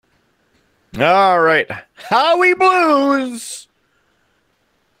All right. Howie Blues.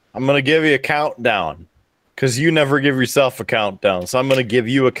 I'm going to give you a countdown because you never give yourself a countdown. So I'm going to give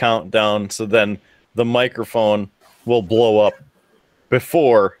you a countdown so then the microphone will blow up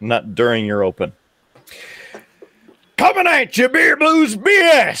before, not during your open. Coming at you, Beer Blues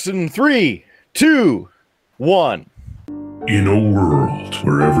BS in 3, 2, 1. In a world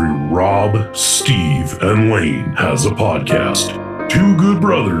where every Rob, Steve, and Lane has a podcast, two good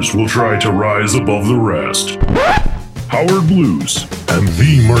brothers will try to rise above the rest. Howard Blues and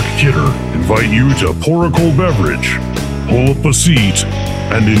the Mark Kidder invite you to pour a cold beverage, pull up a seat,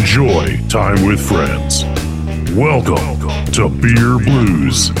 and enjoy time with friends. Welcome to Beer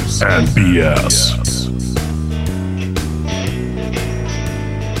Blues and BS.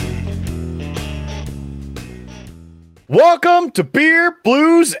 Welcome to Beer,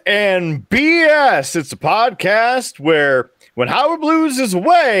 Blues, and BS. It's a podcast where when Howard Blues is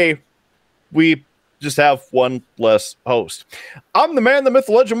away, we just have one less host. I'm the man, the myth,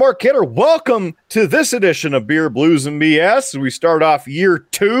 the legend, Mark Kidder. Welcome to this edition of Beer, Blues, and BS. We start off year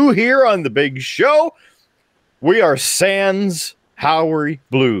 2 here on the big show. We are sans Howard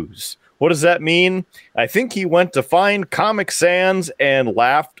Blues. What does that mean? I think he went to find Comic Sans and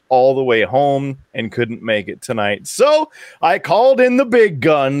laughed all the way home and couldn't make it tonight. So I called in the big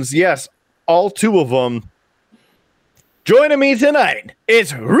guns. Yes, all 2 of them. Joining me tonight,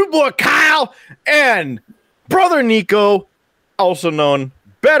 it's Rude Boy Kyle and Brother Nico,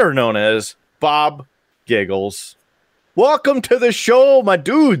 better known as Bob Giggles. Welcome to the show, my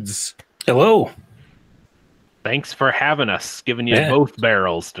dudes. Hello. Thanks for having us, giving you both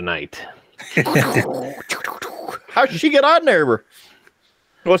barrels tonight. How'd she get on there?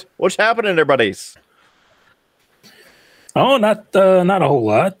 What's happening there, buddies? Oh, not a whole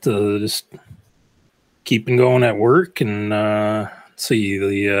lot. Just keeping going at work, and let's see,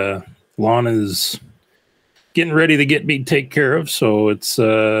 the lawn is getting ready to be taken care of, so it's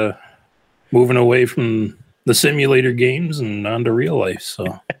moving away from the simulator games and onto real life.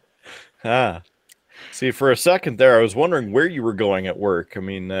 So, See, for a second there, I was wondering where you were going at work. I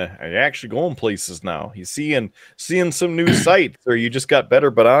mean, are you actually going places now? You seeing some new sights, or you just got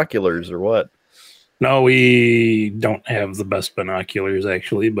better binoculars, or what? No, we don't have the best binoculars,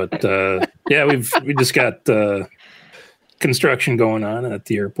 actually, but yeah, we just got construction going on at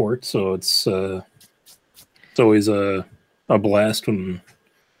the airport, so it's always a blast when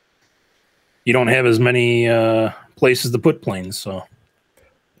you don't have as many places to put planes. So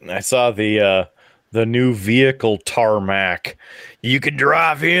I saw the new vehicle tarmac. You could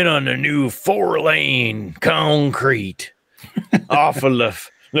drive in on the new 4-lane concrete off of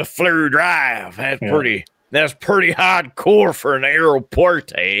the Fleur Drive. That's pretty hardcore for an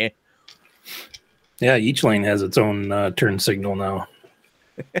airport, eh? Yeah, each lane has its own turn signal now.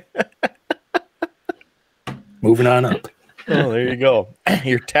 Moving on up. Oh, there you go.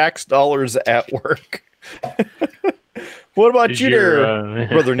 Your tax dollars at work. What about you there,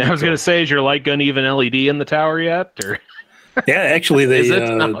 Brother Nico? I was going to say, is your light gun even LED in the tower yet? Or? Yeah, actually, they.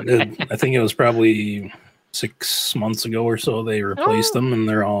 Okay. I think it was probably 6 months ago or so they replaced them, and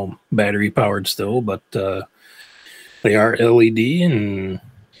they're all battery powered still, but they are LED and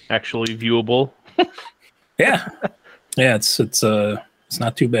actually viewable. yeah, it's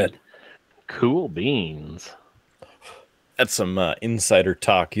not too bad. Cool beans. That's some insider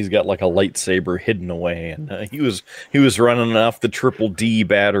talk. He's got like a lightsaber hidden away, and he was running off the triple D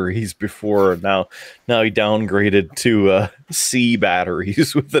batteries before. Now he downgraded to C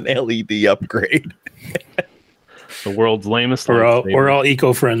batteries with an LED upgrade. The world's lamest. We're all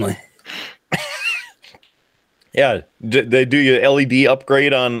eco-friendly. Yeah, did they do your LED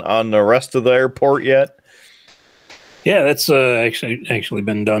upgrade on the rest of the airport yet? Yeah, that's actually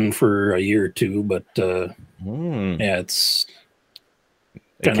been done for a year or two, but yeah, it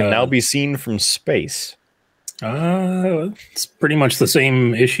can now be seen from space. It's pretty much the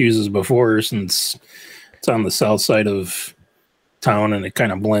same issues as before, since it's on the south side of town and it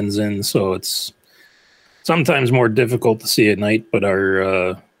kind of blends in, so it's sometimes more difficult to see at night. But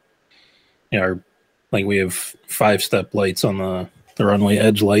our we have 5-step lights on the runway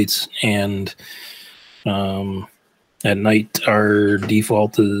edge lights, and at night our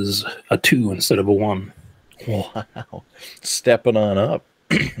default is a 2 instead of a 1. Wow, stepping on up.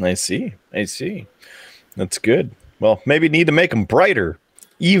 I see. That's good. Well, maybe need to make them brighter,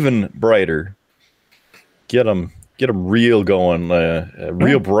 even brighter. Get them real going,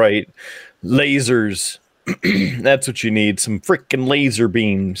 real bright lasers. That's what you need. Some freaking laser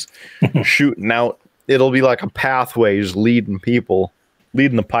beams shooting out. It'll be like a pathway just leading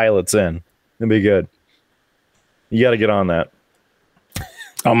the pilots in. It'll be good. You got to get on that.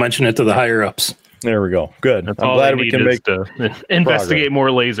 I'll mention it to the higher ups. There we go. Good. That's I'm all glad they we need can is make to investigate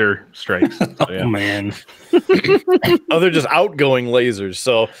more laser strikes. So, Oh yeah. man, Oh, they're just outgoing lasers,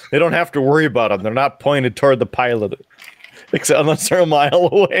 so they don't have to worry about them. They're not pointed toward the pilot, except unless they're a mile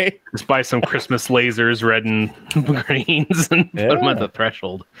away. Just buy some Christmas lasers, red and greens, and put them at the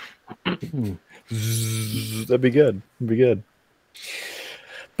threshold. Zzz, that'd be good. That'd be good.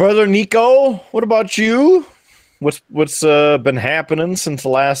 Brother Nico, what about you? What's been happening since the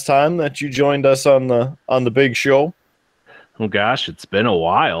last time that you joined us on the big show? Oh gosh, it's been a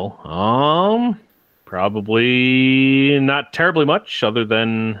while. Probably not terribly much, other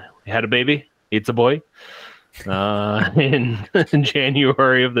than we had a baby. It's a boy. In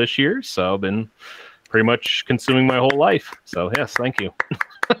January of this year, so I've been pretty much consuming my whole life. So yes, thank you.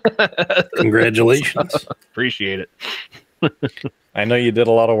 congratulations. Appreciate it. I know you did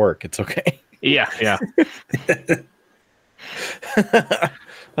a lot of work. It's okay. Yeah.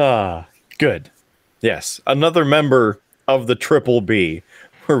 Good. Yes, another member of the Triple B.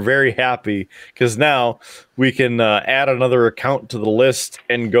 We're very happy because now we can add another account to the list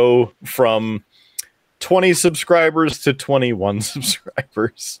and go from 20 subscribers to 21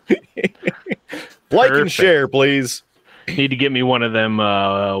 subscribers. Like and share, please. Need to get me one of them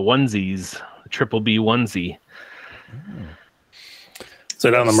onesies, Triple B onesie. Is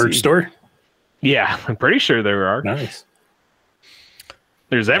it on the merch store? Yeah, I'm pretty sure there are. Nice.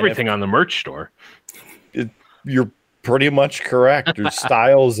 There's everything on the merch store. You're pretty much correct. There's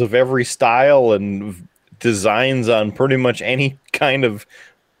styles of every style and designs on pretty much any kind of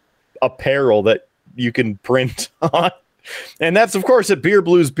apparel that you can print on. And that's, of course, at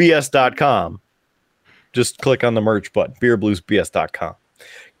beerbluesbs.com. Just click on the merch button, beerbluesbs.com.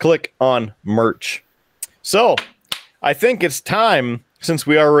 Click on merch. So I think it's time, since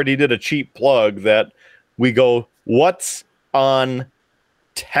we already did a cheap plug, that we go, what's on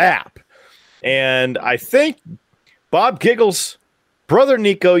tap? And I think, Bob Giggles, Brother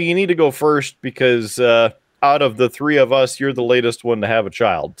Nico, you need to go first because out of the three of us, you're the latest one to have a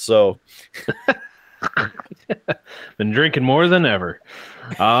child. So been drinking more than ever.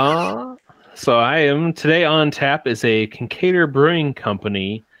 So I am today on tap is a Kincaider Brewing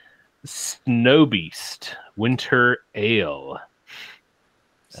Company Snow Beast Winter Ale.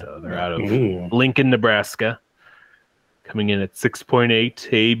 So they're out of Lincoln, Nebraska, coming in at 6.8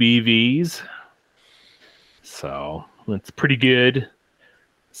 ABVs. So it's pretty good.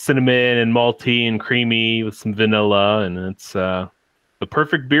 Cinnamon and malty and creamy with some vanilla, and it's the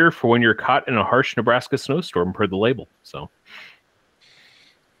perfect beer for when you're caught in a harsh Nebraska snowstorm, per the label. So,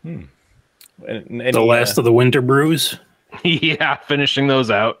 Any, The last of the winter brews. yeah, finishing those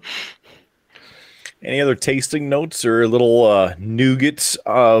out. any other tasting notes or little nougats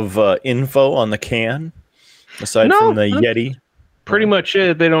of info on the can aside from the Yeti? Pretty much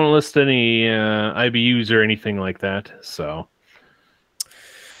it. They don't list any IBUs or anything like that. So,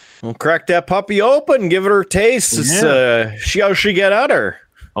 We'll crack that puppy open, give it her taste. It's, how she get at her.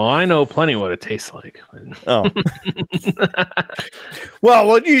 oh, I know plenty what it tastes like. Oh. Well,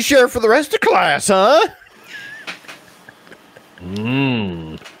 what do you share for the rest of class, huh?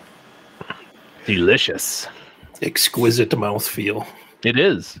 Delicious. Exquisite mouthfeel. It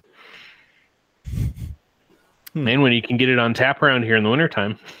is. And when you can get it on tap around here in the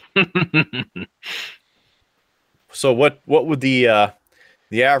wintertime. So what would the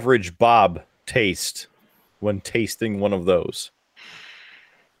average Bob taste when tasting one of those?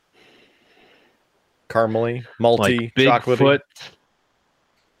 Caramely, malty, Like chocolatey? Bigfoot,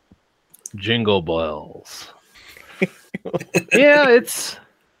 Jingle Bells. Yeah, it's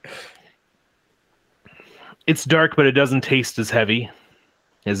dark, but it doesn't taste as heavy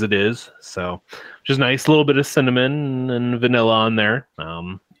as it is. So, which is nice. A little bit of cinnamon and vanilla on there.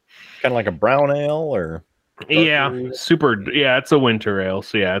 Kind of like a brown ale, or super. Yeah, it's a winter ale,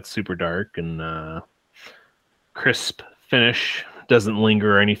 so yeah, it's super dark and crisp finish. Doesn't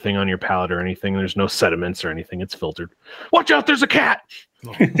linger or anything on your palate or anything. There's no sediments or anything. It's filtered. Watch out! There's a cat.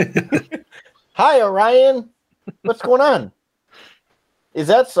 Hi, Orion. What's going on? Is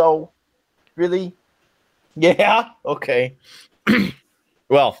that so? Really? yeah, okay.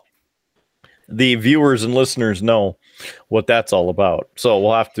 Well, the viewers and listeners know what that's all about, so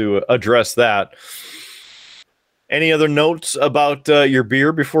we'll have to address that. Any other notes about your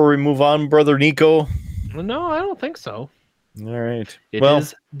beer before we move on, Brother Nico? No, I don't think so. All right. It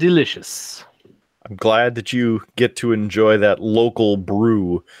is delicious. I'm glad that you get to enjoy that local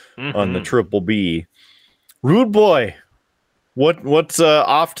brew on the Triple B. Rude Boy, what's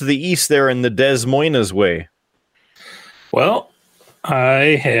off to the east there in the Des Moines way? Well,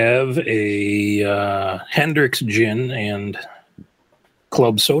 I have a Hendrick's gin and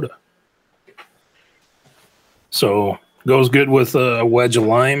club soda. So goes good with a wedge of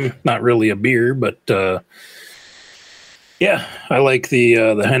lime. Not really a beer, but yeah, I like the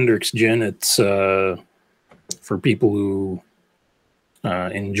Hendrick's gin. It's for people who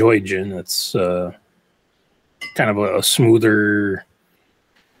enjoy gin. It's kind of a smoother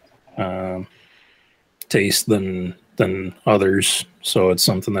taste than others. So it's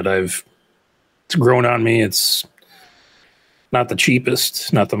something that it's grown on me. It's not the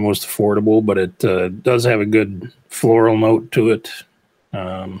cheapest, not the most affordable, but it does have a good floral note to it.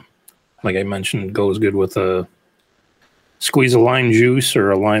 Like I mentioned, it goes good with a squeeze of lime juice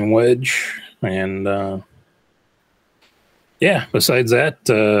or a lime wedge. And yeah, besides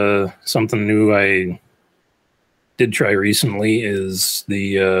that, something new I did try recently is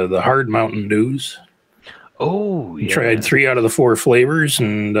the hard Mountain Dews. Oh, yeah. Tried 3 out of the 4 flavors,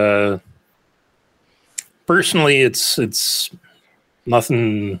 and personally, it's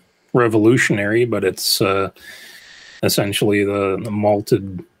nothing revolutionary, but it's essentially the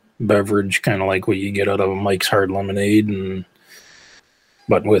malted beverage, kind of like what you get out of a Mike's Hard Lemonade,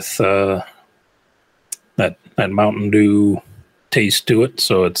 but with that Mountain Dew taste to it.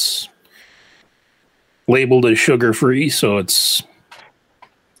 So it's labeled as sugar free, so it's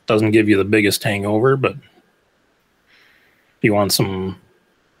doesn't give you the biggest hangover, but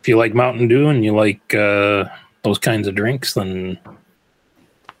if you like Mountain Dew and you like those kinds of drinks, then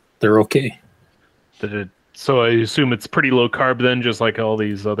they're okay. So I assume it's pretty low carb then, just like all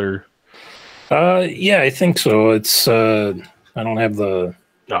these other. Yeah, I think so. It's I don't have the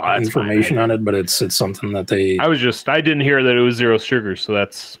information on it, but it's something that they. I didn't hear that it was 0 sugar, so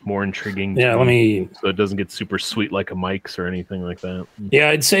that's more intriguing. Yeah, let me. So it doesn't get super sweet like a Mike's or anything like that. Yeah,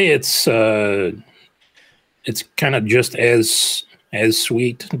 I'd say it's kind of just as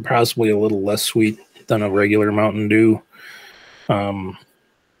sweet, possibly a little less sweet than a regular Mountain Dew,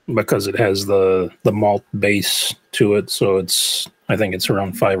 because it has the malt base to it. So I think it's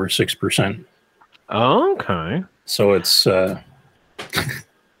around 5 or 6%. Okay. So it's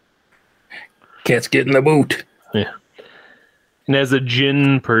cat's getting the boot. Yeah. And as a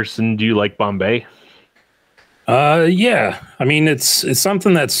gin person, do you like Bombay? Yeah. I mean, it's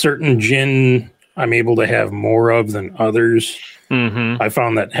something that certain gin I'm able to have more of than others. Mm-hmm. I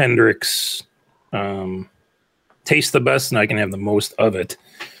found that Hendrick's tastes the best, and I can have the most of it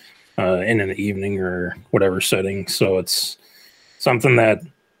in an evening or whatever setting. So it's something that,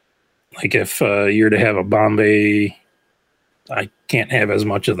 like, if you're to have a Bombay, I can't have as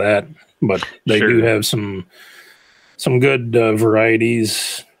much of that, but they Sure. do have some good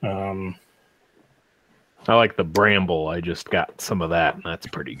varieties. I like the Bramble. I just got some of that, and that's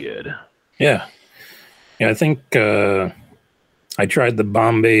pretty good. Yeah. I think I tried the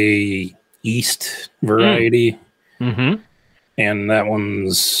Bombay East variety, Mm-hmm. and that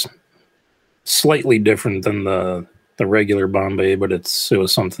one's slightly different than the regular Bombay, but it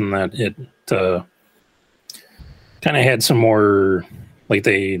was something that it kind of had some more, like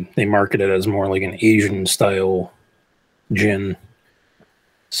they market it as more like an Asian style gin.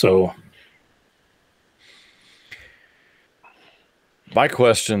 So My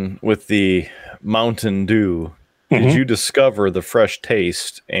question with the Mountain Dew, did you discover the fresh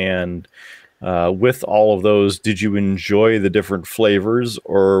taste? And with all of those, did you enjoy the different flavors,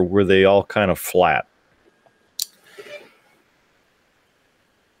 or were they all kind of flat?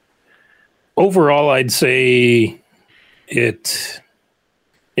 overall, I'd say it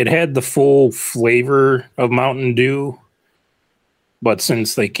had the full flavor of Mountain Dew, but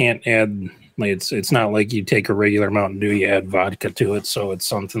since they can't add, it's not like you take a regular Mountain Dew, you add vodka to it, so it's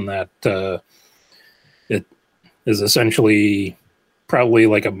something that it is essentially probably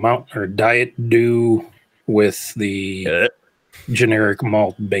like a Mountain or Diet Dew with the generic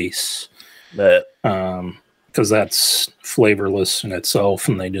malt base, because that's flavorless in itself,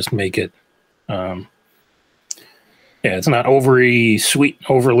 and they just make it. Yeah, it's not overly sweet,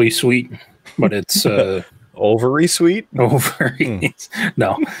 but it's Overly sweet?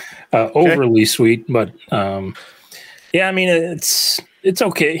 Overly sweet, but yeah, I mean it's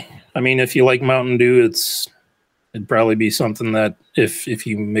okay. I mean, if you like Mountain Dew, it'd probably be something that if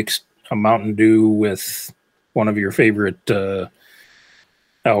you mix a Mountain Dew with one of your favorite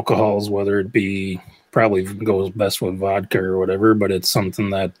alcohols, whether it be, probably goes best with vodka or whatever, but it's something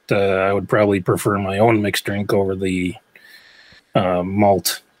that I would probably prefer my own mixed drink over the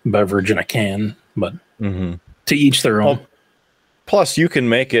malt beverage in a can, but to each their own. Plus, you can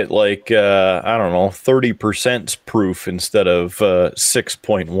make it like, I don't know, 30% proof instead of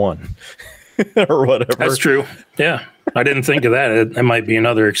 6.1 or whatever. That's true. Yeah. I didn't think of that. That might be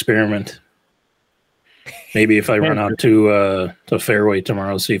another experiment. Maybe if I run out to Fairway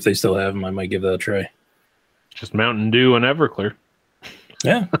tomorrow, see if they still have them, I might give that a try. Just Mountain Dew and Everclear.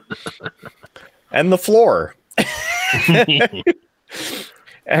 Yeah. And the floor.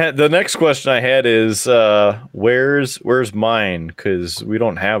 And the next question I had is, where's mine? Because we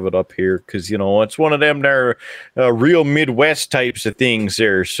don't have it up here. Because it's one of them there, real Midwest types of things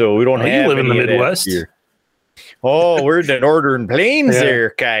there. So we don't have. You live in the Midwest here. Oh, we're in the Northern Plains there,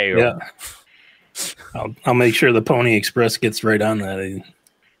 Kyle. Yeah. I'll make sure the Pony Express gets right on that.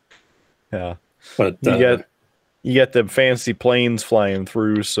 Yeah, but you got the fancy planes flying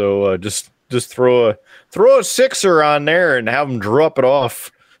through. So just throw a sixer on there and have them drop it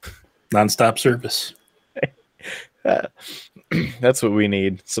off. Nonstop service. That's what we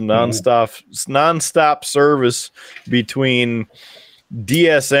need. Some nonstop service between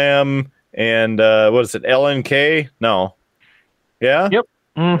DSM and what is it? LNK? No. Yeah. Yep.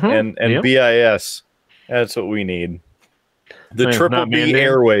 Mm-hmm. And BIS. That's what we need. The Triple B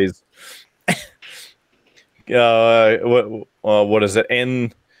Airways. What is it?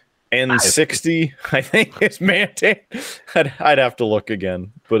 N60, I think it's mandated. I'd have to look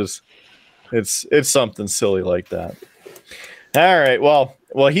again, but it's something silly like that. All right, well,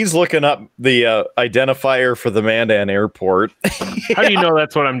 he's looking up the identifier for the Mandan Airport. How do you know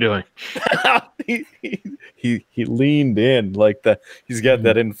that's what I'm doing? he leaned in like that. He's got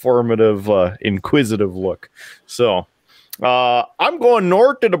that informative, inquisitive look. So I'm going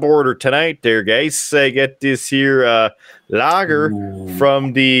north of the border tonight there, guys. I get this here lager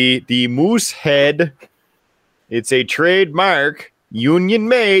from the Moosehead. It's a trademark,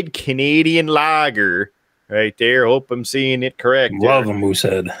 union-made Canadian lager right there. Hope I'm seeing it correct. Love a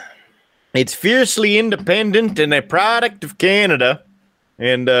Moosehead. It's fiercely independent and a product of Canada.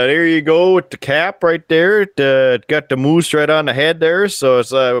 And there you go with the cap right there. It got the moose right on the head there, so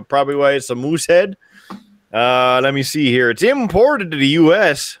it's probably why it's a Moosehead. Let me see here. It's imported to the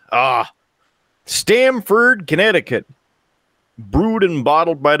U.S. Stamford, Connecticut. Brewed and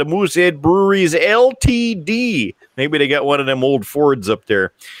bottled by the Moosehead Breweries Ltd. Maybe they got one of them old Fords up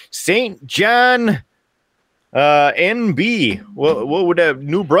there. St. John, NB. What would have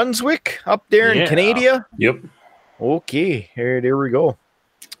New Brunswick up there in Canada? Yep. Okay, there we go.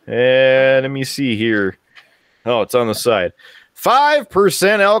 Let me see here. Oh, it's on the side.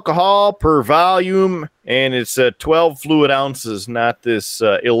 5% alcohol per volume, and it's 12 fluid ounces, not this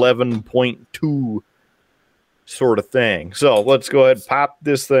 11.2 sort of thing. So let's go ahead and pop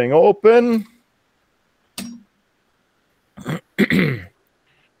this thing open.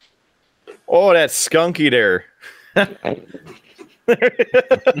 Oh, that's skunky there.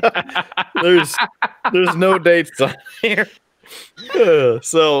 There's no dates on here.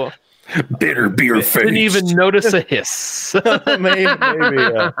 So bitter beer face. Didn't even notice a hiss.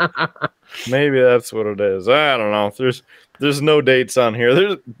 maybe that's what it is. I don't know. There's no dates on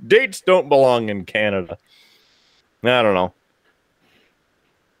here. Dates don't belong in Canada. I don't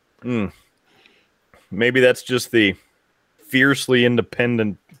know. Maybe that's just the fiercely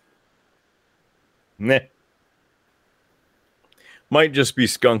independent. Meh. Might just be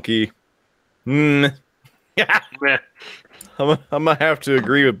skunky. Yeah. I'm gonna have to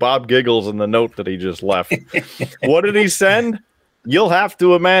agree with Bob Giggles in the note that he just left. What did he send? You'll have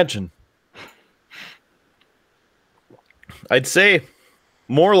to imagine. I'd say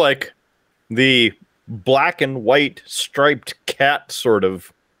more like the black and white striped cat sort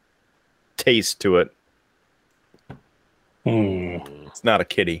of taste to it. It's not a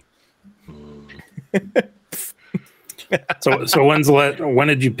kitty. So when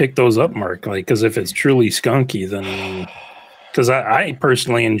did you pick those up, Mark? Like, because if it's truly skunky, then because I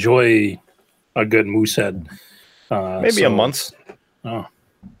personally enjoy a good Moosehead. Maybe a month. Oh,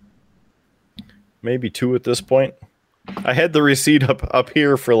 maybe 2 at this point. I had the receipt up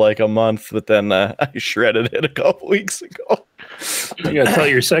here for like a month, but then I shredded it a couple weeks ago. You gotta tell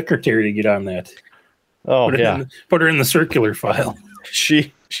your secretary to get on that. Oh, put her in the circular file.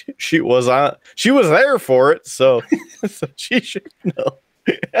 She was on. She was there for it, so she should know.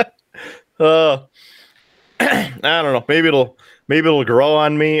 I don't know. Maybe it'll grow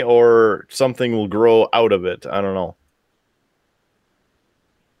on me, or something will grow out of it. I don't know.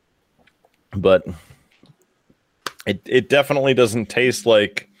 But it definitely doesn't taste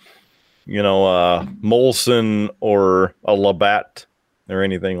like, Molson or a Labatt or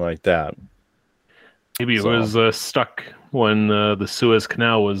anything like that. Maybe it was stuck when the Suez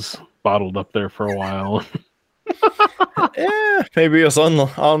Canal was bottled up there for a while. Yeah, maybe it was on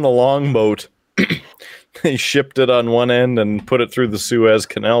the longboat. They shipped it on one end and put it through the Suez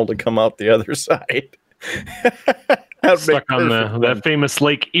Canal to come out the other side. That'd Stuck make on perfect that sense. famous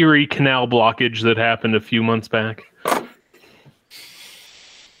Lake Erie Canal blockage that happened a few months back.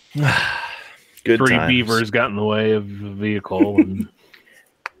 Good 3 times. beavers got in the way of the vehicle. And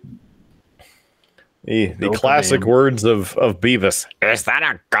The Built a classic dam. words of Beavis. Is that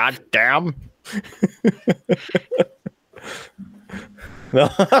a goddamn? No,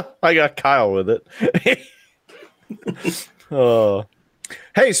 I got Kyle with it.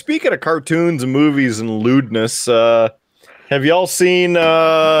 Hey, speaking of cartoons and movies and lewdness, have y'all seen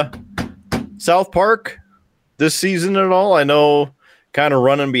South Park this season at all? I know, kind of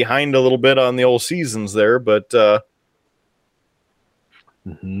running behind a little bit on the old seasons there, but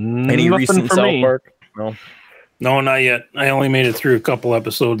any nothing recent for South me. Park? No. No, not yet. I only made it through a couple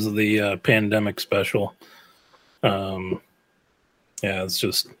episodes of the pandemic special. Yeah, it's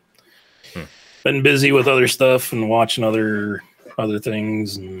just been busy with other stuff and watching other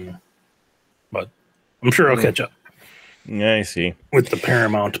things, but I'm sure I'll catch up Yeah, I see. with the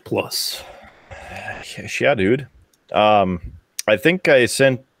Paramount Plus. Yeah, dude. I think I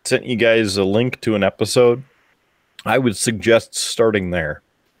sent you guys a link to an episode. I would suggest starting there.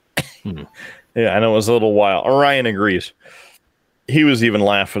 Yeah, I know it was a little while. Orion agrees. He was even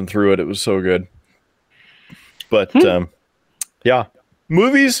laughing through it. It was so good. But yeah,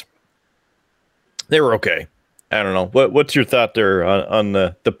 movies, they were okay. I don't know. What's your thought there on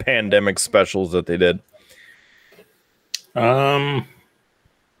the pandemic specials that they did? I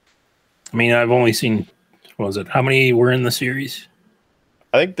mean, I've only seen, what was it? How many were in the series?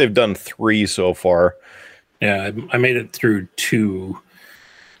 I think they've done 3 so far. Yeah, I made it through 2.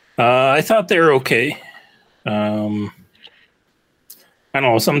 I thought they were okay. I don't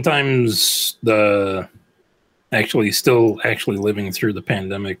know. Sometimes still living through the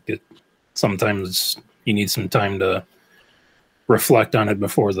pandemic, sometimes you need some time to reflect on it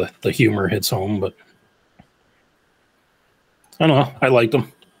before the humor hits home. But I don't know. I liked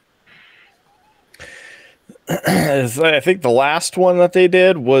them. I think the last one that they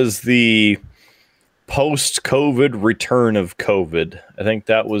did was the post-COVID return of COVID. I think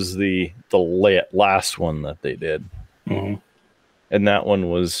that was the last one that they did. Mm-hmm. And that one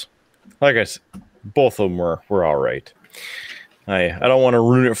was, like I said, both of them were all right. I don't want to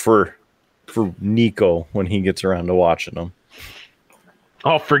ruin it for Nico when he gets around to watching them.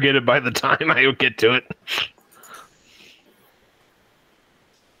 I'll forget it by the time I get to it.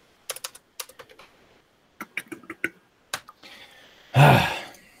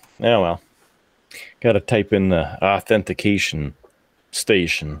 Yeah, well, got to type in the authentication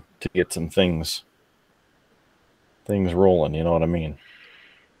station to get some things rolling. You know what I mean?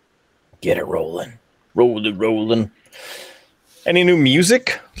 Get it rolling. Rolling. Any new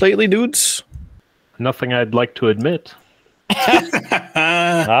music lately, dudes? Nothing I'd like to admit.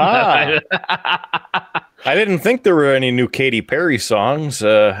 I didn't think there were any new Katy Perry songs.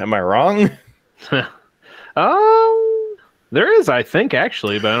 Am I wrong? There is, I think,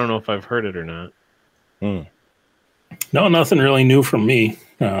 actually, but I don't know if I've heard it or not. No, nothing really new from me.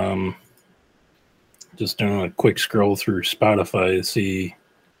 Just doing a quick scroll through Spotify to see.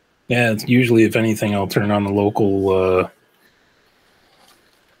 Yeah, it's usually, if anything, I'll turn on the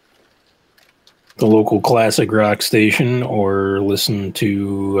local classic rock station or listen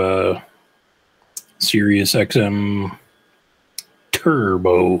to Sirius XM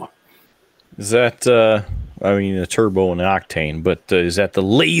Turbo. Is that, I mean, a turbo and octane, but is that the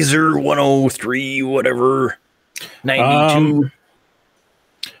Laser 103, whatever, 92?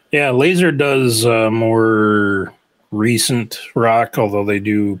 Yeah, Laser does more recent rock, although they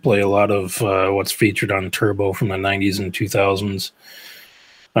do play a lot of what's featured on Turbo from the 90s and 2000s.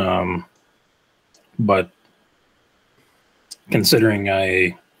 But considering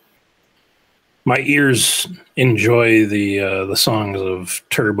my ears enjoy the songs of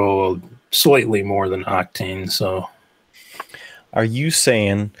Turbo slightly more than Octane, so. Are you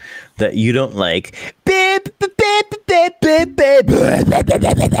saying that you don't like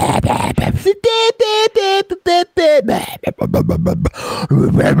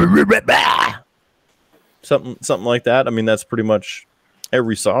something like that? I mean, that's pretty much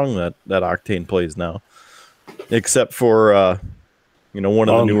every song that Octane plays now, except for one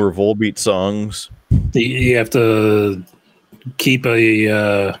of the newer Volbeat songs. You have to keep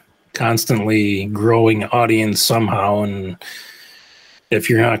a constantly growing audience somehow, and if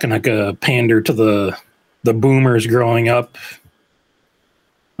you're not going to pander to the boomers growing up,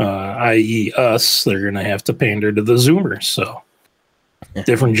 i.e. us, they're going to have to pander to the Zoomers. So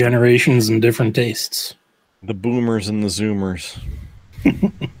different generations and different tastes. The boomers and the Zoomers.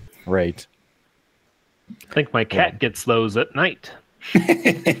 Right. I think my cat gets those at night.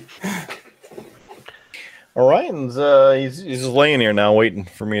 Orion's he's just laying here now, waiting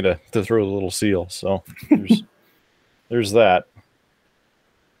for me to throw the little seal. So there's that.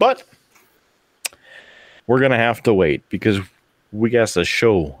 But we're gonna have to wait because we got a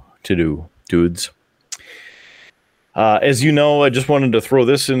show to do, dudes. As you know, I just wanted to throw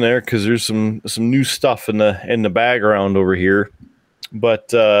this in there because there's some new stuff in the background over here. But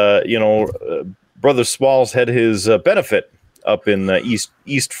Brother Smalls had his benefit up in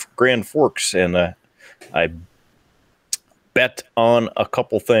East Grand Forks, and I bet on a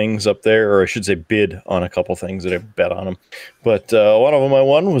couple things up there, or I should say bid on a couple things that I bet on them. But one of them I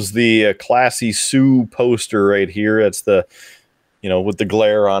won was the Classy Sue poster right here. That's the, with the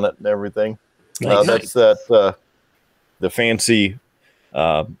glare on it and everything. Nice. That's the fancy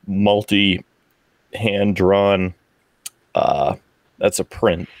multi-hand drawn. That's a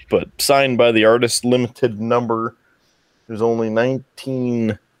print, but signed by the artist, limited number. There's only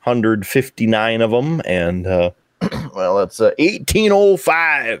 1,959 of them, and well, that's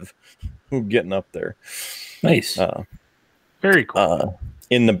 1805. Getting up there. Nice. Very cool.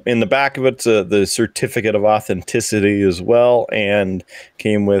 In the back of it's the certificate of authenticity as well, and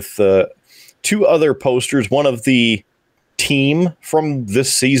came with two other posters. One of the team from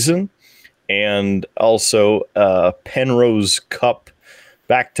this season, and also Penrose Cup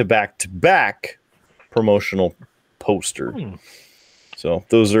back-to-back promotional poster. So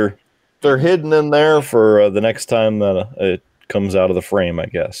they're hidden in there for the next time that it comes out of the frame, I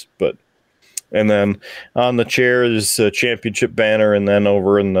guess. And then on the chair is a championship banner, and then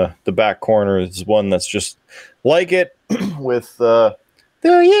over in the back corner is one that's just like it with the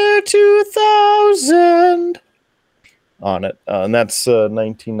year 2000 on it, and that's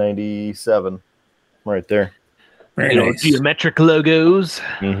 1997 right there. Very nice. Geometric logos.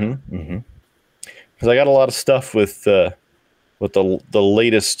 Because I got a lot of stuff with the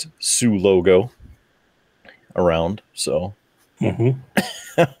latest Sue logo around, so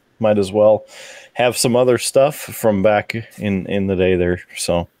might as well have some other stuff from back in the day there.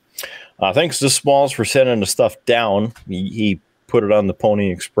 So thanks to Smalls for sending the stuff down. He put it on the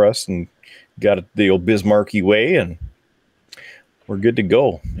Pony Express and got it the old Bismarcky way, and we're good to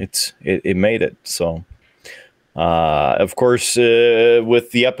go. It made it. So of course,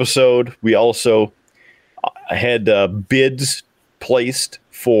 with the episode, we also had bids placed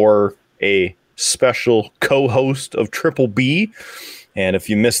for a special co-host of Triple B. And if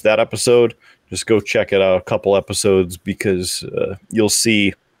you missed that episode, just go check it out a couple episodes, because you'll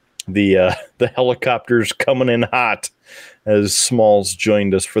see the helicopters coming in hot as Smalls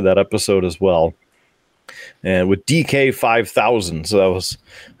joined us for that episode as well. And with DK 5000. So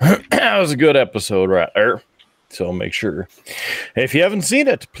that was a good episode right there. So make sure, if you haven't seen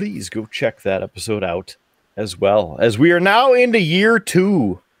it, please go check that episode out as well, as we are now into year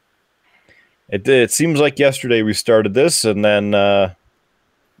 2. It seems like yesterday we started this, and then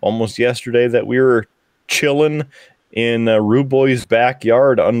almost yesterday that we were chilling in Rue Boy's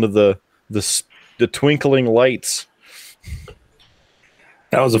backyard under the twinkling lights.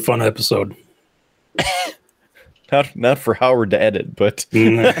 That was a fun episode. Not for Howard to edit, but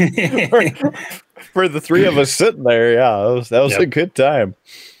for the three of us sitting there, yeah, that was a good time.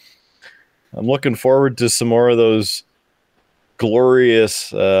 I'm looking forward to some more of those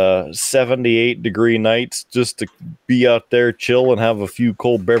glorious 78-degree nights, just to be out there, chill, and have a few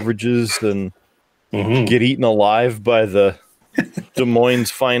cold beverages and get eaten alive by the Des Moines'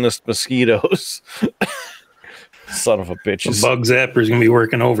 finest mosquitoes. Son of a bitch. The bug zapper's going to be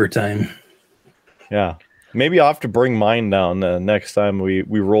working overtime. Yeah. Maybe I'll have to bring mine down next time we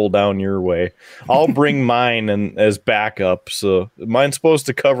roll down your way. I'll bring mine as backup. So mine's supposed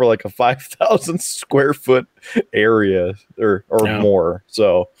to cover like a 5,000 square foot area or more.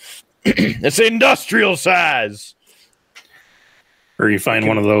 So it's industrial size. Or you find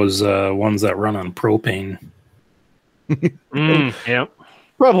one of those ones that run on propane. Yep.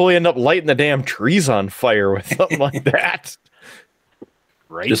 Probably end up lighting the damn trees on fire with something like that.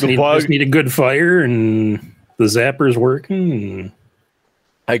 Right. Just need a good fire, and the zapper's working. And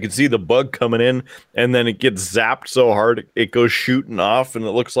I could see the bug coming in, and then it gets zapped so hard it goes shooting off, and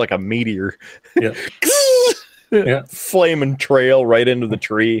it looks like a meteor. Yeah. Yeah. Flaming trail right into the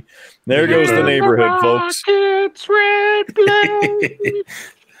tree. There goes the neighborhood, folks. It's red blade.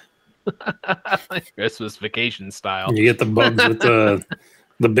 Christmas vacation style. You get the bugs with the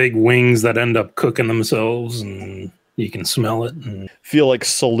big wings that end up cooking themselves, and you can smell it. And Feel like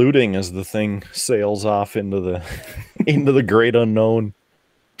saluting as the thing sails off into the great unknown.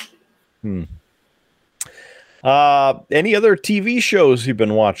 Any other TV shows you've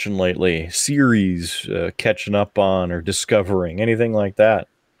been watching lately? Series catching up on or discovering? Anything like that?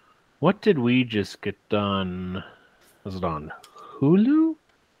 What did we just get done? Was it on Hulu?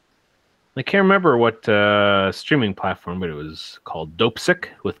 I can't remember what streaming platform, but it was called Dopesick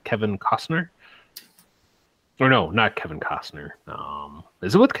with Kevin Costner. Or no, not Kevin Costner.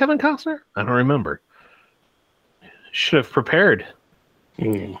 Is it with Kevin Costner? I don't remember. Should have prepared.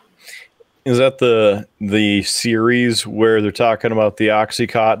 Mm. Is that the series where they're talking about the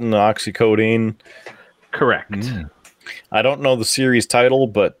Oxycontin, oxycodone? Correct. I don't know the series title,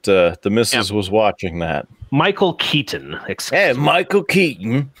 but the missus was watching that. Michael Keaton. Hey, Michael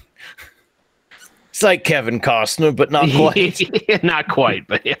Keaton. It's like Kevin Costner, but not quite. Not quite,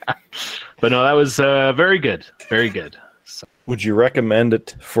 but yeah. But no, that was very good. Very good. So, Would you recommend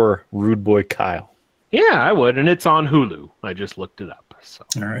it for Rude Boy Kyle? yeah, I would. And it's on Hulu. I just looked it up. So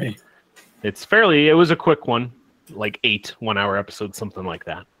All right. it was a quick one, like 8 1-hour episodes, something like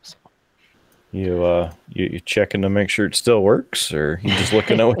that. So. You checking to make sure it still works, or you just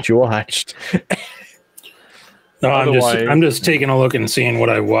looking at what you watched? No, Otherwise- I'm just taking a look and seeing what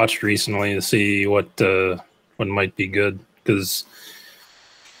I watched recently to see what might be good, because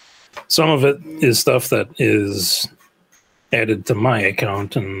some of it is stuff that is added to my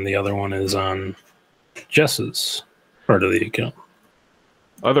account, and the other one is on Jess's part of the account.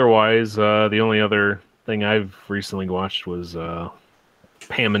 Otherwise, the only other thing I've recently watched was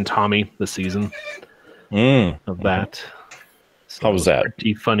Pam and Tommy, the season of that. So How was that?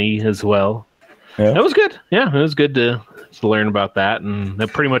 Pretty funny as well. Yeah. That was good. Yeah, it was good to learn about that. And that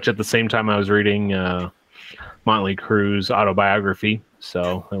pretty much at the same time I was reading Motley Crue's autobiography.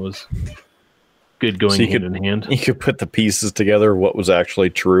 So that was good going So you hand could- in hand. You could put the pieces together. What was actually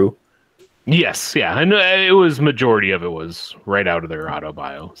true? Yes, yeah. And it was majority of it was right out of their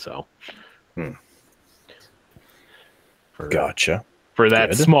autobio. So Gotcha. for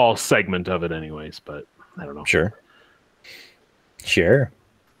that Good. small segment of it anyways, but I don't know. Sure.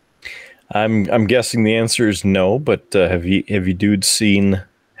 I'm guessing the answer is no, but have you dudes seen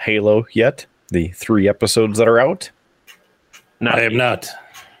Halo yet? The 3 episodes that are out? Not I have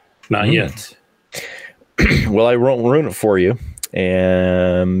not yet. Well, I won't ruin it for you,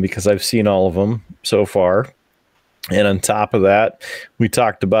 because I've seen all of them so far. And on top of that, we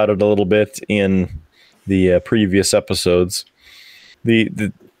talked about it a little bit in the previous episodes.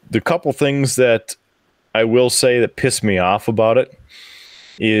 The couple things that I will say that piss me off about it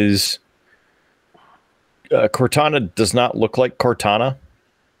is Cortana does not look like Cortana.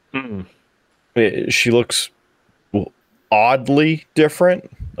 Mm-mm. She looks oddly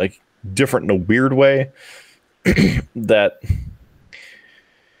different, like different in a weird way. That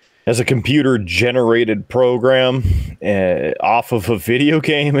as a computer generated program off of a video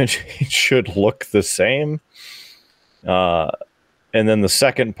game, it should look the same. And then the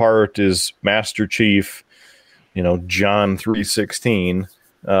second part is Master Chief, John 3:16.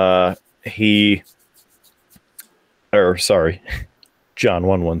 John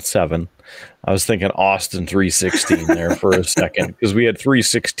 1:17. I was thinking Austin 3:16 there for a second, because we had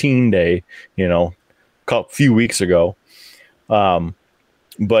 3:16 day, a few weeks ago. But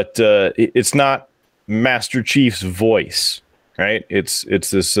it's not Master Chief's voice, right? It's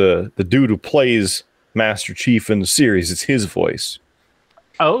this the dude who plays Master Chief in the series. It's his voice.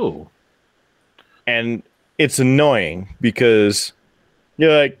 Oh. And it's annoying because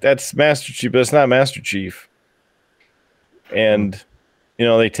you're like, that's Master Chief, but it's not Master Chief. And,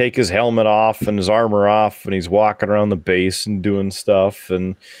 they take his helmet off and his armor off, and he's walking around the base and doing stuff.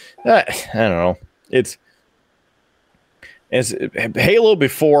 And I don't know. It's Halo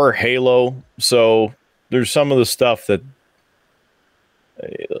before Halo. So there's some of the stuff that,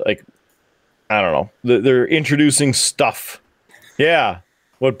 like, I don't know. They're introducing stuff. Yeah.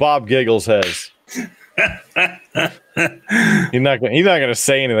 What Bob Giggles has. He's not gonna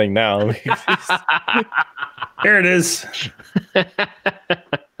say anything now. There it is.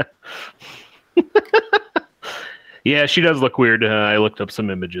 Yeah, she does look weird. I looked up some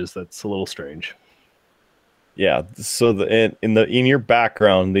images. That's a little strange. Yeah. So in your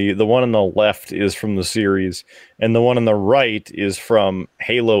background, the one on the left is from the series, and the one on the right is from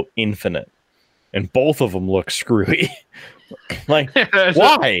Halo Infinite, and both of them look screwy. Like,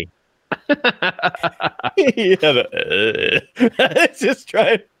 why? Just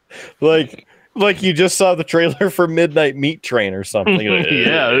try, like you just saw the trailer for Midnight Meat Train or something.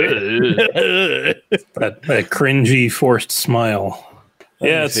 Yeah. that cringy forced smile.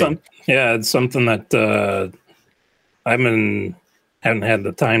 Yeah, it's something that I haven't had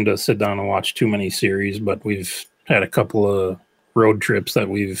the time to sit down and watch too many series, but we've had a couple of road trips that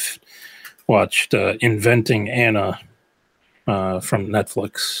we've watched. Inventing Anna from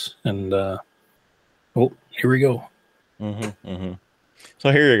Netflix, and here we go.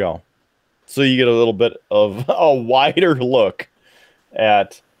 So here you go. So you get a little bit of a wider look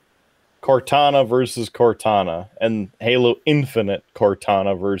at Cortana versus Cortana and Halo Infinite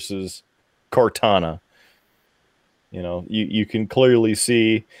Cortana versus Cortana. You know, you can clearly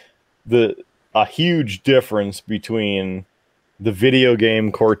see a huge difference between the video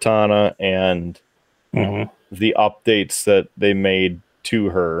game Cortana and the updates that they made to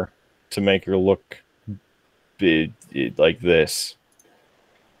her to make her look big, like this.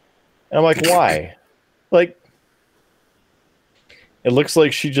 And I'm like, why? Like, it looks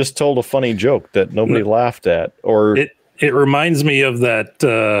like she just told a funny joke that nobody laughed at. Or it reminds me of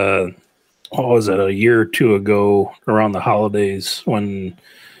that. What was it, a year or two ago around the holidays when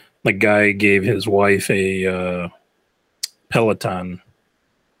the guy gave his wife a Peloton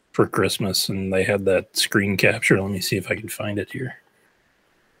for Christmas, and they had that screen capture. Let me see if I can find it here.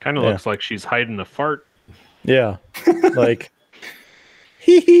 Kind of looks like she's hiding a fart. yeah, like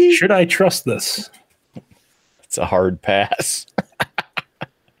Should I trust this? it's a hard pass.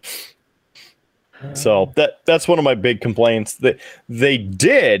 So that's one of my big complaints. That they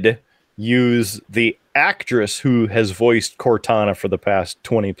did use the actress who has voiced Cortana for the past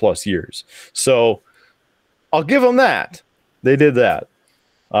 20 plus years. So I'll give them that. They did that.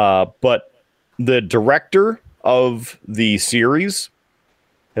 But the director of the series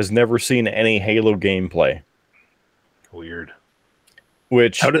has never seen any Halo gameplay. Weird.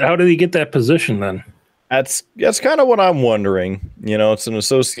 Which How did he get that position then? that's kind of what I'm wondering. You know, it's an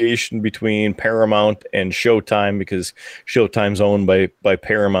association between Paramount and Showtime because Showtime's owned by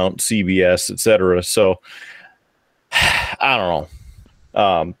Paramount, CBS, etc. So I don't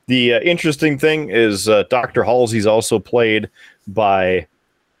know. The interesting thing is Dr. Halsey's also played by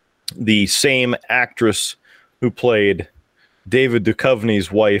the same actress who played David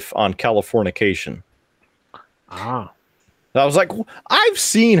Duchovny's wife on Californication. Ah. I was like, I've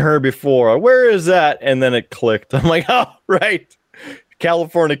seen her before. Where is that? And then it clicked. I'm like, oh, right.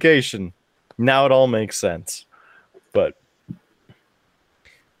 Californication. Now it all makes sense. But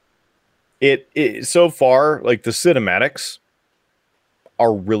it so far, like the cinematics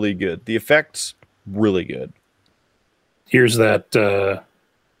are really good. The effects, really good. Here's that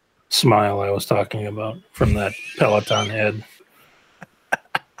smile I was talking about from that Peloton head.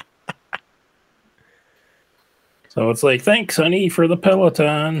 So it's like, thanks, honey, for the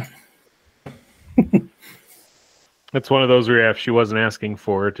Peloton. It's one of those where if she wasn't asking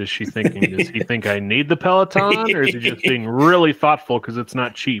for it, is she thinking, does he think I need the Peloton? Or is he just being really thoughtful because it's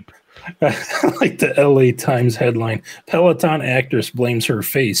not cheap? Like the LA Times headline, Peloton actress blames her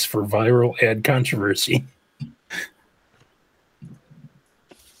face for viral ad controversy.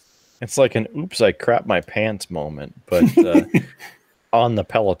 It's like an oops, I crap my pants moment, but on the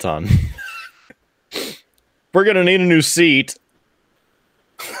Peloton. We're going to need a new seat.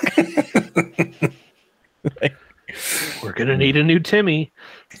 We're going to need a new Timmy.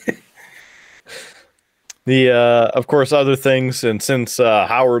 The, of course, other things, and since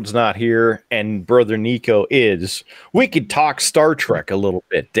Howard's not here and brother Nico is, we could talk Star Trek a little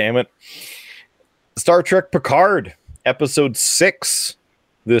bit, damn it. Star Trek Picard, episode 6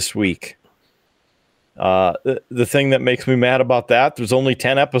 this week. The thing that makes me mad about that, there's only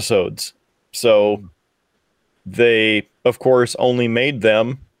 10 episodes. So they, of course, only made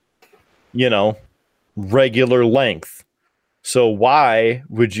them, regular length. So why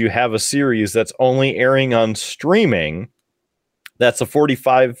would you have a series that's only airing on streaming that's a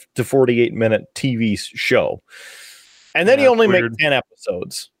 45 to 48 minute TV show? And then you only make 10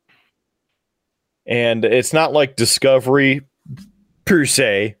 episodes. And it's not like Discovery per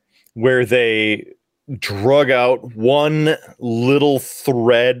se, where they drug out one little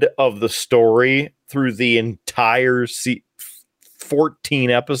thread of the story through the entire 14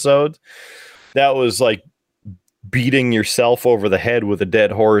 episodes. That was like beating yourself over the head with a dead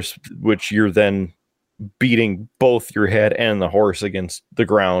horse, which you're then beating both your head and the horse against the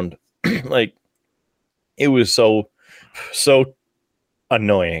ground. Like, it was so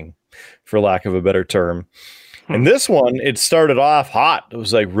annoying, for lack of a better term. And this one, it started off hot. It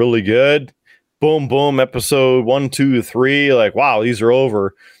was like really good. Boom, boom, episode 1, 2, 3. Like, wow, these are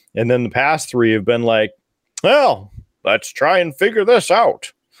over. And then the past 3 have been like, well, let's try and figure this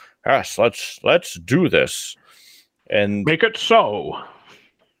out. Yes, let's do this. And make it so.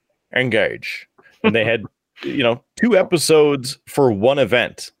 Engage. And they had, 2 episodes for one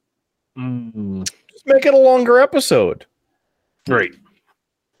event. Just make it a longer episode. Right.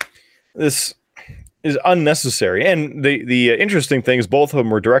 This is unnecessary. And the interesting thing is both of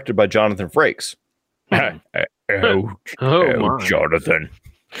them were directed by Jonathan Frakes. Jonathan.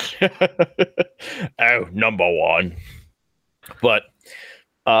 Oh, number one. But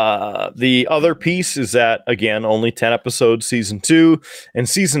The other piece is that, again, only 10 episodes, season 2, and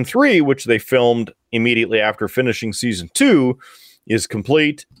season 3, which they filmed immediately after finishing season 2, is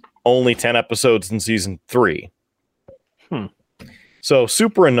complete. Only 10 episodes in season 3. So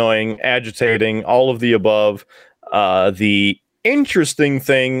super annoying, agitating, all of the above. The interesting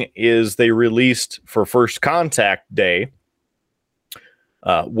thing is they released for First Contact Day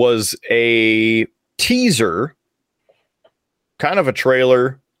was a teaser, kind of a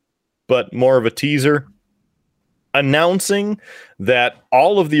trailer, but more of a teaser, announcing that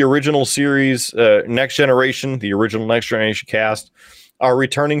all of the original series, Next Generation, the original Next Generation cast, are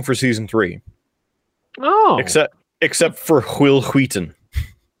returning for season 3. Oh, Except for Will Wheaton.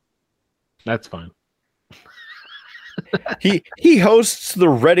 that's fine. He hosts the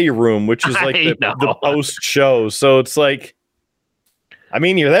Ready Room, which is like the post show. So it's like, I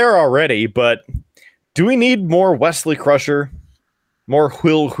mean, you're there already, but do we need more Wesley Crusher, more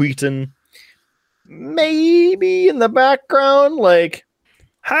Will Wheaton? Maybe in the background, like,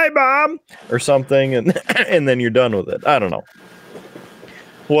 "Hi, Mom," or something, and and then you're done with it. I don't know.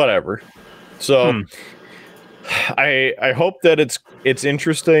 Whatever. So I hope that it's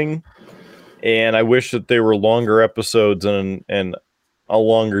interesting, and I wish that they were longer episodes and a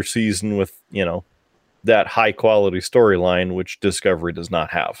longer season with, you know, that high quality storyline, which Discovery does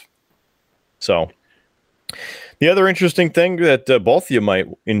not have. So the other interesting thing that both of you might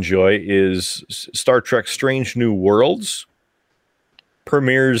enjoy is Star Trek Strange New Worlds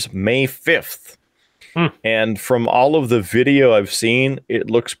premieres May 5th. And from all of the video I've seen, it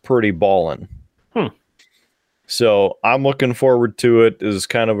looks pretty ballin'. So I'm looking forward to it as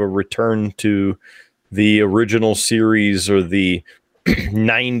kind of a return to the original series, or the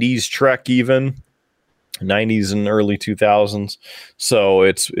 90s Trek, even 90s and early 2000s. So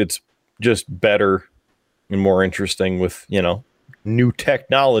it's just better and more interesting with, you know, new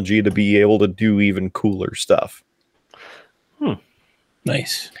technology to be able to do even cooler stuff.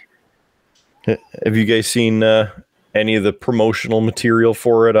 Nice. Have you guys seen any of the promotional material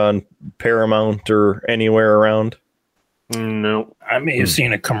for it on Paramount or anywhere around? No. I may have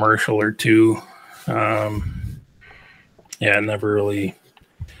seen a commercial or two. Yeah, never really.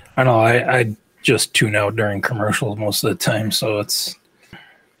 I know I just tune out during commercials most of the time, so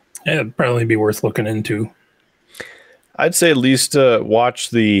it'd probably be worth looking into. I'd say at least watch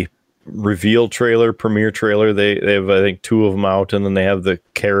the reveal trailer, premiere trailer. They have, I think, 2 of them out, and then they have the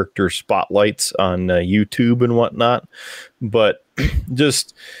character spotlights on YouTube and whatnot. But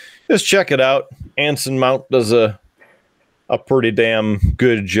just check it out. Anson Mount does a pretty damn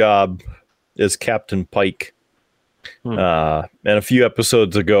good job as Captain Pike. And a few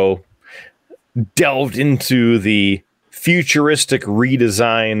episodes ago, delved into the futuristic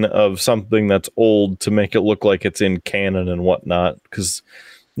redesign of something that's old to make it look like it's in canon and whatnot. Because,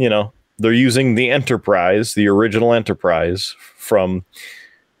 you know, they're using the Enterprise, the original Enterprise from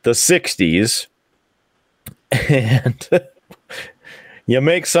the 60s. And you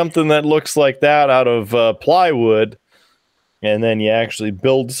make something that looks like that out of plywood, and then you actually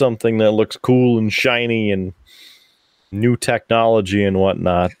build something that looks cool and shiny and new technology and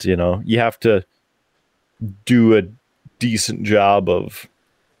whatnot. You know, you have to do a decent job of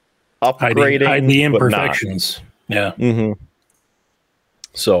upgrading, hide the imperfections. Yeah.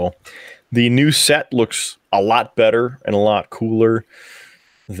 So the new set looks a lot better and a lot cooler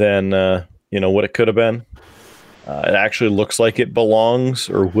than what it could have been. It actually looks like it belongs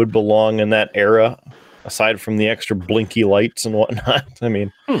or would belong in that era, aside from the extra blinky lights and whatnot. I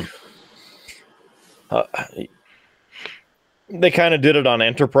mean, they kind of did it on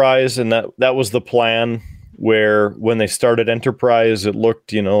Enterprise, and that was the plan, where when they started Enterprise, it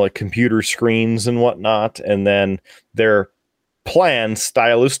looked, like computer screens and whatnot. And then their plan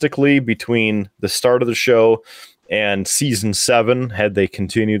stylistically between the start of the show and season 7, had they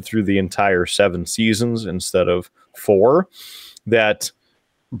continued through the entire 7 seasons instead of 4, that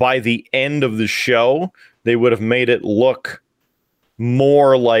by the end of the show, they would have made it look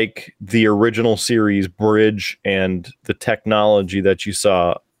more like the original series bridge and the technology that you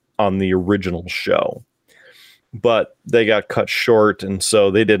saw on the original show. But they got cut short, and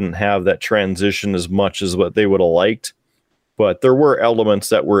so they didn't have that transition as much as what they would have liked. But there were elements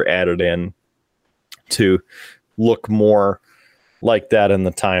that were added in to look more like that in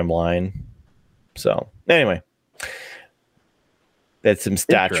the timeline. So anyway, that's some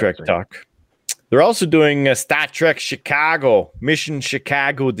Star Trek talk. They're also doing Star Trek Chicago, Mission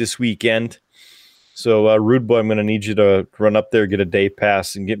Chicago this weekend. So Rude Boy, I'm going to need you to run up there, get a day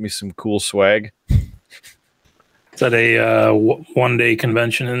pass, and get me some cool swag. Is that a one-day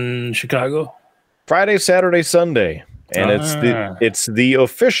convention in Chicago? Friday, Saturday, Sunday. and it's the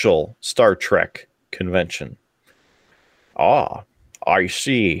official Star Trek convention. Ah, I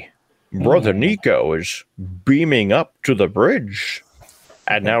see. Brother Nico is beaming up to the bridge,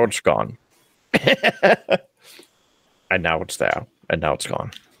 and now it's gone. And now it's there, and now it's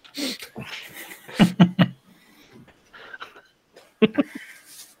gone.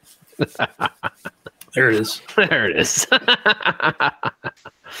 There it is. There it is.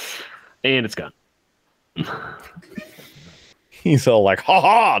 And it's gone. He's all like, "Ha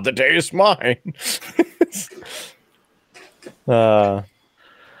ha! The day is mine."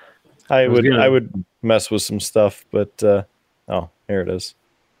 I would mess with some stuff, but oh, here it is.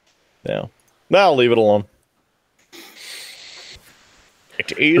 Yeah, I'll leave it alone.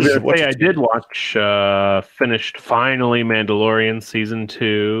 It is what I did watch. Finished finally Mandalorian season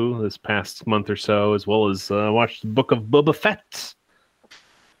 2 this past month or so, as well as watched the Book of Boba Fett.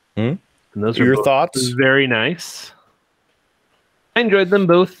 Hmm? And those Your both thoughts? Very nice. I enjoyed them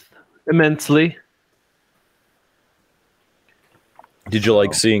both immensely. Did you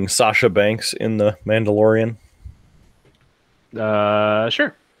like seeing Sasha Banks in the Mandalorian?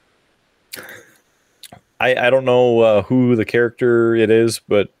 Sure. I don't know who the character it is,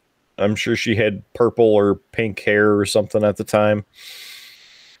 but I'm sure she had purple or pink hair or something at the time.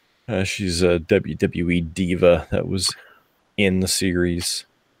 She's a WWE diva that was in the series.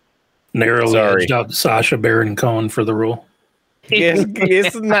 Narrowly Sorry. edged out Sacha Baron Cohen for the role.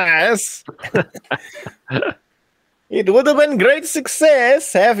 It's nice. It would have been great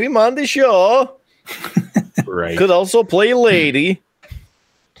success have him on the show. Right. Could also play lady.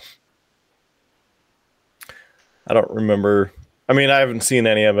 I don't remember. I mean, I haven't seen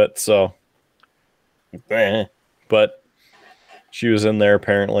any of it, so. But she was in there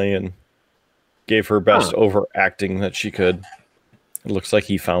apparently and gave her best overacting that she could. It looks like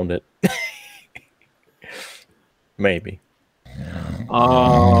he found it. Maybe.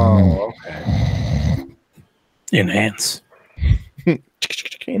 Oh, okay. Enhance.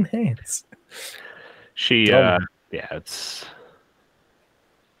 Enhance. She, yeah, it's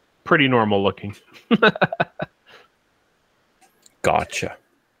pretty normal looking. Gotcha.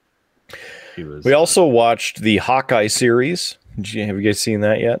 She was, We also watched the Hawkeye series. Have you guys seen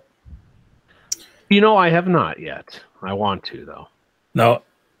that yet? I have not yet. I want to, though. No,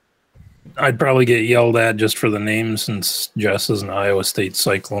 I'd probably get yelled at just for the name since Jess is an Iowa State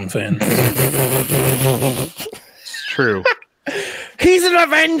Cyclone fan. It's true. He's an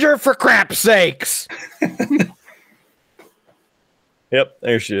Avenger, for crap's sakes. Yep,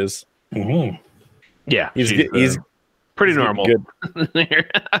 there she is. Mm-hmm. Yeah, He's pretty normal. Good.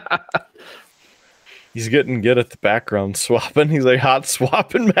 He's getting good at the background swapping. He's like hot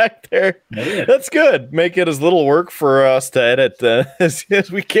swapping back there. Yeah. That's good. Make it as little work for us to edit as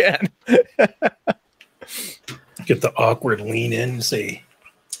we can. Get the awkward lean in and say,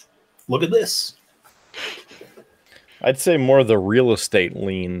 look at this. I'd say more the real estate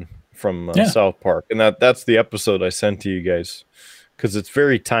lean from South Park. And that's the episode I sent to you guys because it's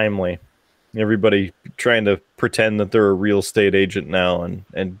very timely. Everybody trying to pretend that they're a real estate agent now and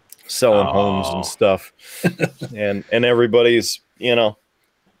selling homes and stuff. and everybody's,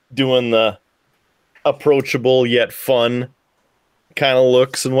 doing the approachable yet fun kind of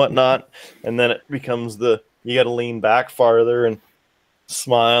looks and whatnot. And then it becomes you got to lean back farther and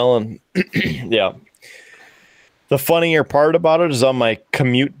smile. And yeah. The funnier part about it is on my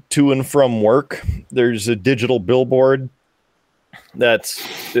commute to and from work, there's a digital billboard that's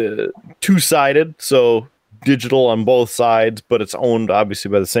two-sided, so digital on both sides, but it's owned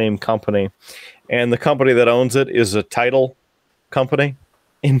obviously by the same company. And the company that owns it is a title company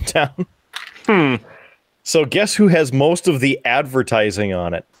in town. So guess who has most of the advertising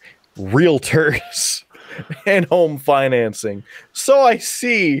on it? Realtors and home financing. So I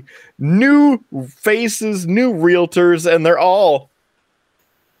see new faces, new realtors, and they're all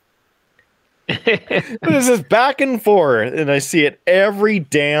this is back and forth, and I see it every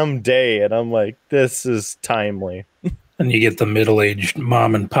damn day, and I'm like, this is timely. And you get the middle-aged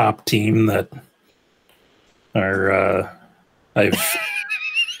mom and pop team that are it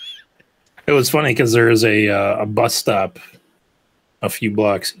was funny because there is a bus stop a few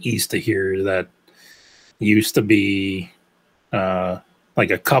blocks east of here that used to be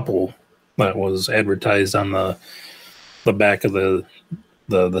like a couple that was advertised on the back of the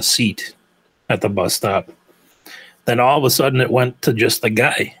seat at the bus stop. Then all of a sudden it went to just the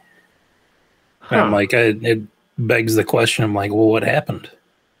guy. And I'm like, it begs the question. I'm like, well, what happened?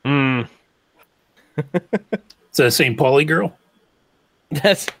 Is that a St. Pauli girl?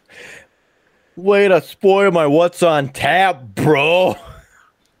 That's way to spoil my what's on tap, bro.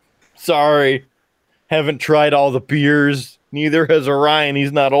 Sorry. haven't tried all the beers. Neither has Orion.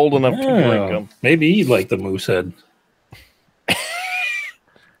 He's not old enough to drink Oh, them. maybe he'd like the Moosehead.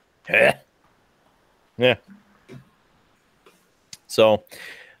 Yeah. So,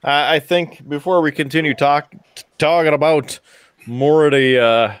 I think before we continue talking about more of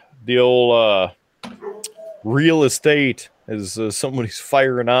the old real estate, as somebody's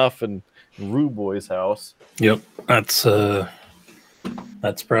firing off in Rue Boy's house. Yep, that's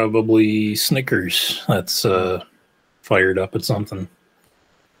probably Snickers. That's fired up at something.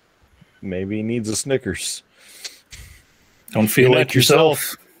 Maybe he needs a Snickers. Don't feel You're like not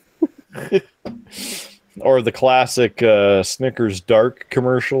yourself. Or the classic Snickers Dark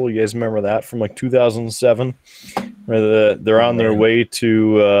commercial. You guys remember that from like 2007? Where they're on their way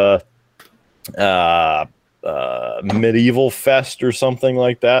to Medieval Fest or something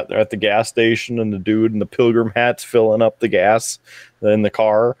like that. They're at the gas station, and the dude in the pilgrim hat's filling up the gas in the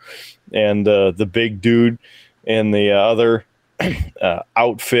car. And the big dude in the other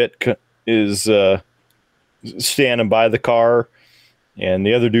outfit is standing by the car. And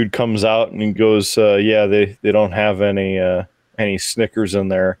the other dude comes out and he goes, yeah, they don't have any Snickers in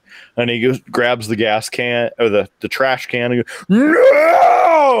there. And he goes, grabs the gas can or the trash can and goes,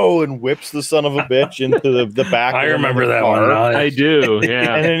 no, and whips the son of a bitch into the back. I of remember the that car. one. I do.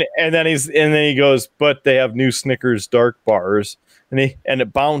 Yeah. And then he goes, but they have new Snickers Dark bars. And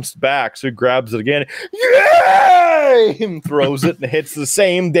it bounced back, so he grabs it again. Yay! And throws it and hits the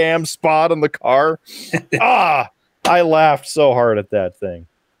same damn spot on the car. I laughed so hard at that thing.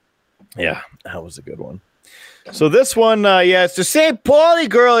 Yeah, that was a good one. So this one, it's the St. Pauli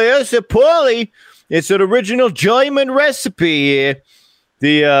girl. Yeah, St. Pauli. It's an original German recipe.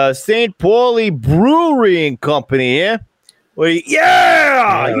 The St. Pauli Brewery and Company. Yeah,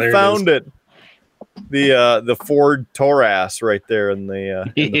 you found it. The Ford Taurus right there in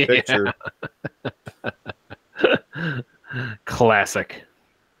the picture. Classic.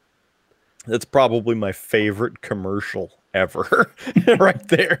 That's probably my favorite commercial ever. Right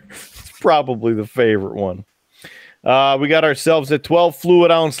there. It's probably the favorite one. We got ourselves a 12 fluid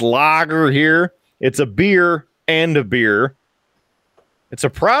ounce lager here. It's a beer and a beer. It's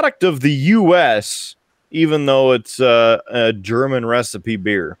a product of the U.S., even though it's a German recipe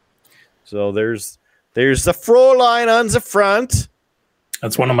beer. So there's the Fräulein on the front.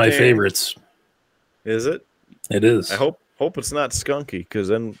 That's one of my favorites. Is it? It is. I hope it's not skunky, because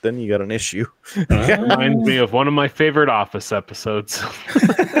then you got an issue. Reminds me of one of my favorite Office episodes.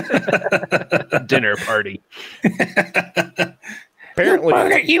 Dinner party.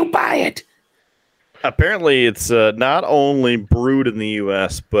 Apparently, you buy it. Apparently, it's not only brewed in the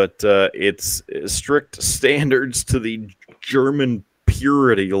U.S., but it's strict standards to the German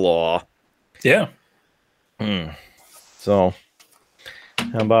purity law. Yeah. So,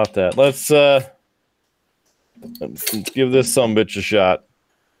 how about that? Let's give this sumbitch a shot.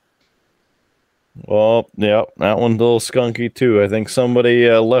 Well, yep, that one's a little skunky too. I think somebody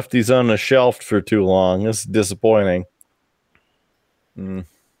left these on the shelf for too long. This is disappointing.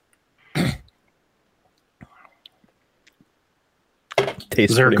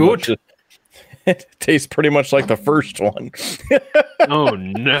 Tastes They're pretty good. much- it tastes pretty much like the first one. Oh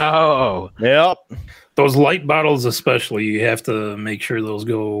no. Yep. Those light bottles, especially, you have to make sure those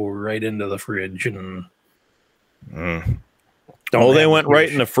go right into the fridge and. Oh, they went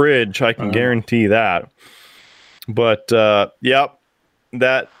right in the fridge. I can guarantee that. But yep,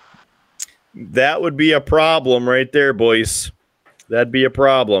 that would be a problem right there, boys. That'd be a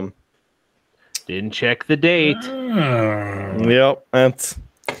problem. Didn't check the date. Yep, that's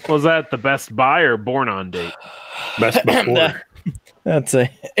Was that the Best Buy or Born on date? Best before. that's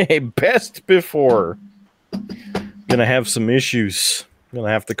a best before. Gonna have some issues. Gonna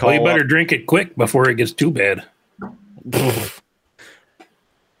have to call. Well, you better up. drink it quick before it gets too bad.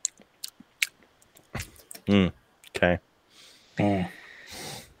 Okay. Mm.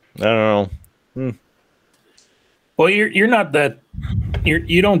 I don't know. Well, you're not that.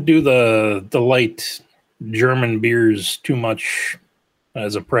 You don't do the light German beers too much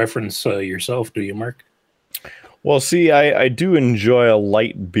as a preference yourself, do you, Mark? Well, see, I do enjoy a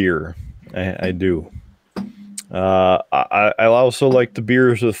light beer. I do. I also like the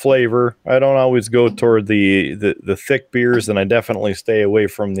beers with flavor. I don't always go toward the thick beers, and I definitely stay away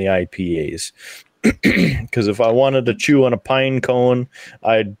from the IPAs. Because if I wanted to chew on a pine cone,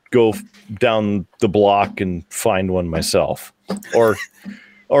 I'd go down the block and find one myself, or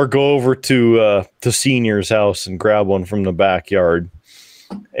go over to Senior's house and grab one from the backyard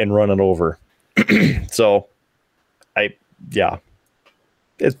and run it over. So, it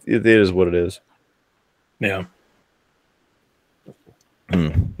is what it is. Yeah.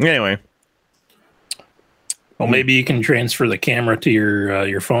 Anyway, Well, maybe you can transfer the camera to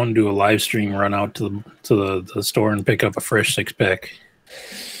your phone, do a live stream, run out to the store and pick up a fresh 6-pack.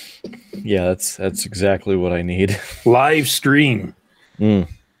 Yeah, that's exactly what I need. Live stream.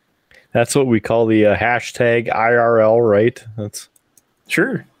 That's what we call the hashtag IRL, right? That's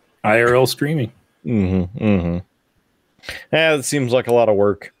Sure. IRL streaming. Yeah, it seems like a lot of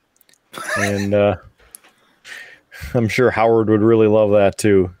work, and I'm sure Howard would really love that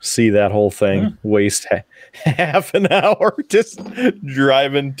too. See that whole thing waste half an hour just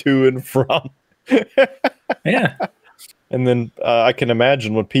driving to and from. Yeah. And then I can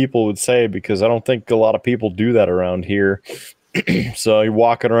imagine what people would say, because I don't think a lot of people do that around here. So you're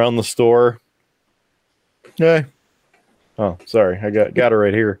walking around the store. Hey. Oh, sorry. I got it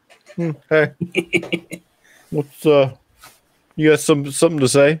right here. Hey. What's you got something to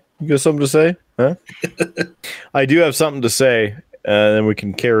say? You got something to say? Huh? I do have something to say, then we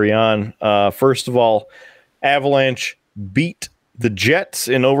can carry on. First of all, Avalanche beat the Jets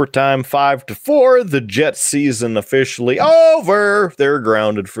in overtime 5-4. The Jets season officially over. They're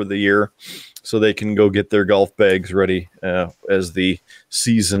grounded for the year, so they can go get their golf bags ready as the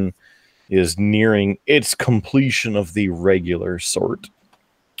season is nearing its completion of the regular sort.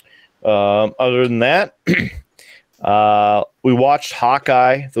 Other than that, we watched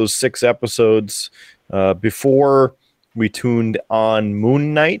Hawkeye, those 6 episodes, before we tuned on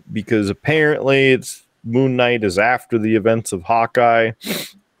Moon Knight, because apparently Moon Knight is after the events of Hawkeye.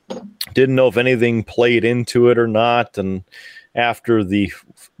 Didn't know if anything played into it or not. And after the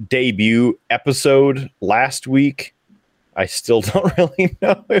debut episode last week, I still don't really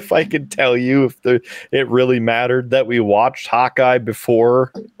know if I could tell you if it really mattered that we watched Hawkeye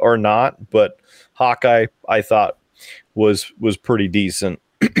before or not. But Hawkeye, I thought, was pretty decent.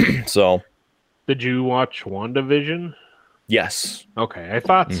 So, did you watch WandaVision? Yes. Okay, I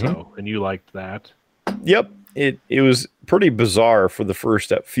thought so, and you liked that. Yep. It was pretty bizarre for the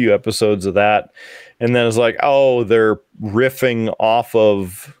first few episodes of that. And then it's like, oh, they're riffing off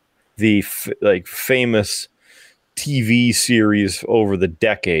of the famous TV series over the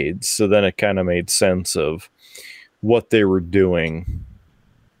decades. So then it kind of made sense of what they were doing.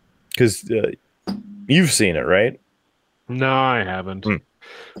 Because you've seen it, right? No, I haven't.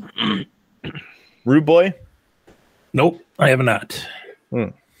 Rude Boy? Nope, I have not.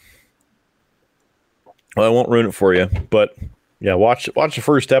 Well, I won't ruin it for you, but yeah, watch the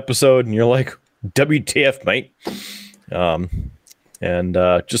first episode, and you're like, WTF, mate. And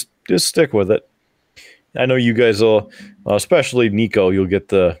just stick with it. I know you guys will, especially Nico, you'll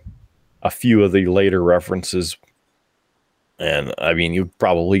get a few of the later references, and I mean, you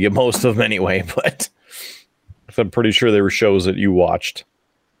probably get most of them anyway, but I'm pretty sure they were shows that you watched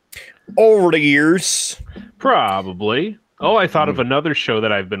over the years. Probably. Oh, I thought of another show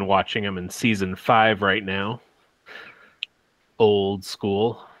that I've been watching. I'm in season 5 right now. Old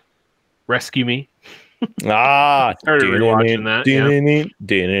school. Rescue Me. Started rewatching that.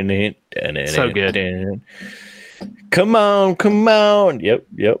 So good. Come on. Yep.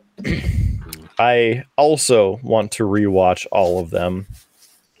 I also want to rewatch all of them.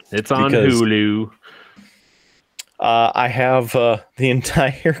 It's on Hulu. I have the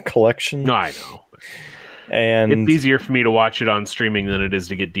entire collection. No, I know. And it's easier for me to watch it on streaming than it is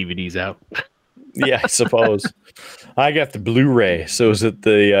to get DVDs out. Yeah, I suppose. I got the Blu-ray. So is it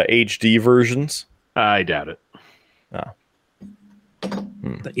the HD versions? I doubt it. Oh.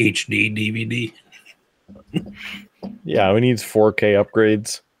 The HD DVD. Yeah, we need 4K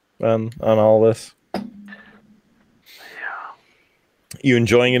upgrades on all this. Yeah. You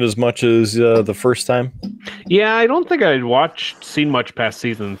enjoying it as much as the first time? Yeah, I don't think I'd seen much past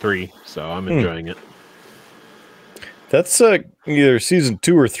season 3, so I'm enjoying it. That's either season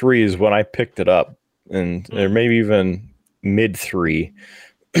 2 or 3 is when I picked it up, or maybe even mid 3,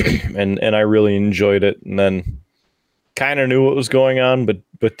 and I really enjoyed it. And then kind of knew what was going on, but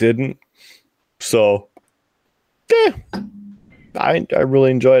didn't. So, yeah, I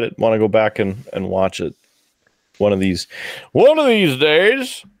really enjoyed it. Want to go back and watch it one of these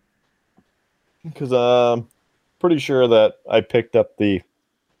days, because I'm pretty sure that I picked up the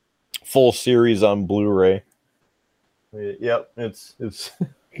full series on Blu-ray. Yep, it's you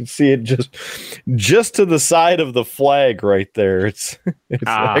can see it just to the side of the flag right there. It's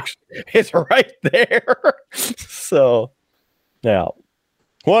right there. So now,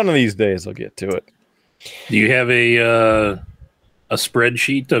 one of these days I'll get to it. Do you have a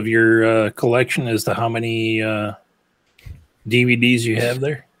spreadsheet of your collection as to how many DVDs you have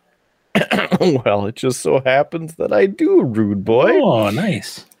there? Well, it just so happens that I do, Rude Boy. Oh,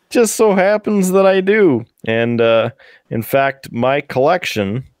 nice. Just so happens that I do. And in fact, my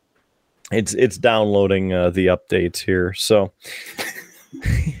collection It's downloading the updates here. So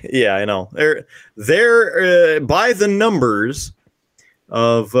yeah, I know. They're by the numbers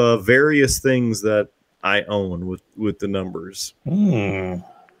of various things that I own with the numbers.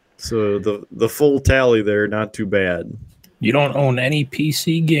 So the full tally there, not too bad. You don't own any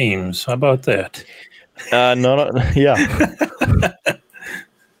PC games. How about that? No, yeah.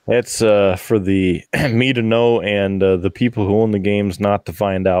 That's for the me to know and the people who own the games not to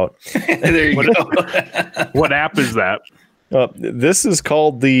find out. There you go. What app is that? This is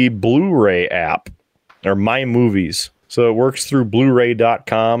called the Blu-ray app, or My Movies. So it works through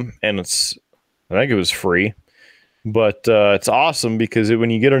Blu-ray.com, and I think it was free. But it's awesome because when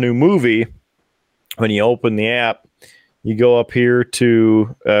you get a new movie, when you open the app, you go up here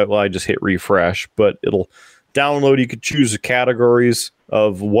to, I just hit refresh, but it'll download. You could choose the categories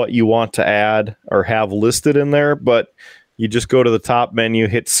of what you want to add or have listed in there, but you just go to the top menu,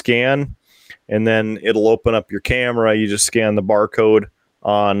 hit scan, and then it'll open up your camera. You just scan the barcode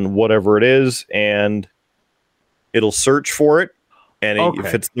on whatever it is, and it'll search for it. And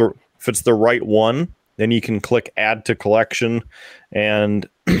if it's the right one, then you can click add to collection, and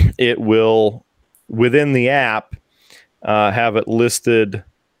it will, within the app, have it listed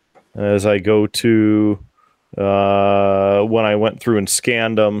as I go to when I went through and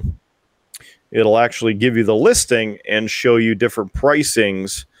scanned them. It'll actually give you the listing and show you different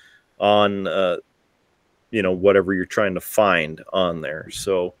pricings on whatever you're trying to find on there.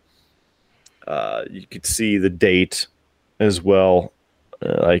 So you could see the date as well.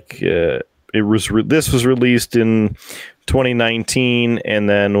 This was released in 2019, and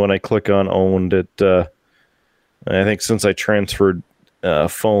then when I click on owned, I think since I transferred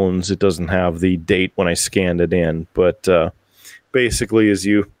phones, it doesn't have the date when I scanned it in. But basically, as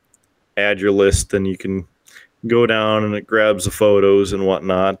you add your list, then you can go down and it grabs the photos and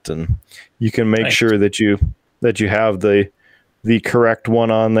whatnot, and you can make sure that you have the correct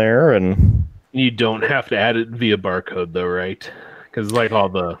one on there. And you don't have to add it via barcode, though, right? Because like all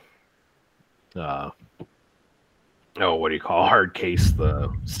the what do you call hard case?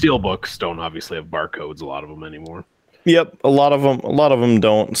 The steel books don't obviously have barcodes. A lot of them anymore. Yep, a lot of them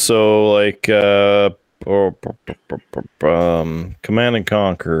don't. So like Command and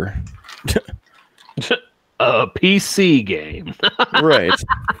Conquer, a PC game, right?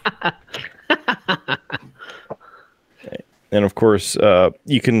 And of course,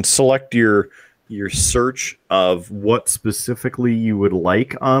 you can select your search of what specifically you would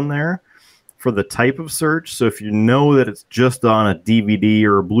like on there for the type of search. So if you know that it's just on a DVD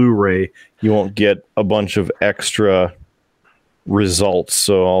or a Blu-ray, you won't get a bunch of extra results.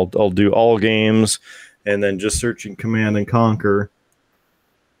 So I'll do all games, and then just searching Command and Conquer.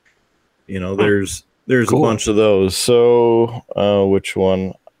 There's cool. A bunch of those. So which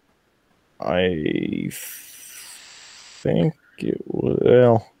one? I think it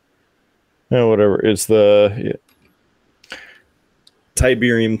was whatever. It's the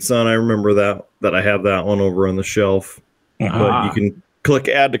Tiberium Sun. I remember that I have that one over on the shelf. But you can click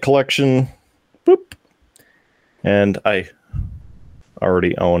add to collection, boop, and I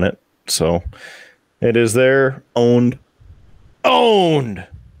already own it, so it is there. Owned.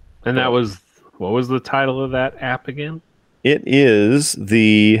 And that was, what was the title of that app again? It is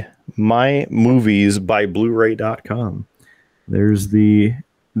the My Movies by Blu-ray.com. There's the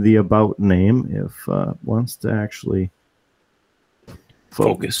about name if wants to actually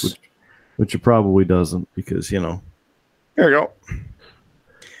focus. Which it probably doesn't, because here we go.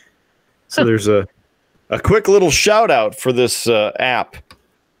 So there's a quick little shout out for this app.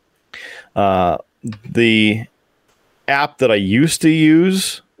 The app that I used to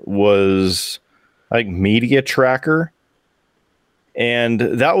use was Media Tracker, and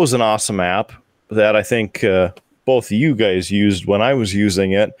that was an awesome app that I think both of you guys used when I was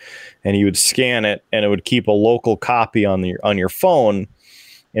using it. And you would scan it, and it would keep a local copy on your phone.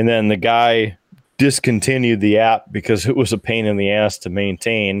 And then the guy discontinued the app because it was a pain in the ass to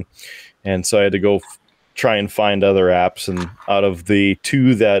maintain. And so I had to go try and find other apps. And out of the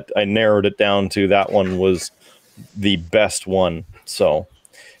two that I narrowed it down to, that one was the best one. So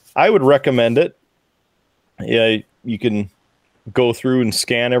I would recommend it. Yeah, you can go through and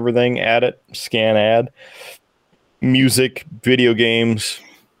scan everything, add, music, video games,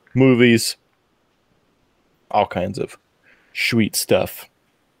 movies, all kinds of sweet stuff.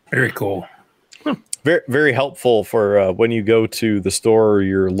 Very cool. Very, very helpful for when you go to the store or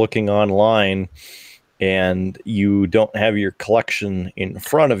you're looking online and you don't have your collection in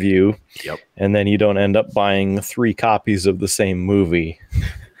front of you. Yep. And then you don't end up buying 3 copies of the same movie.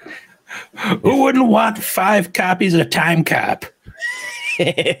 Who wouldn't want 5 copies of Time Cop?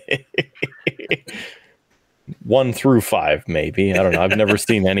 1 through 5, maybe. I don't know. I've never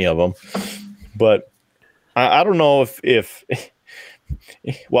seen any of them, but I don't know if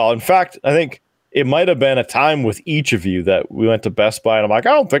well, in fact, I think it might have been a time with each of you that we went to Best Buy and I'm like,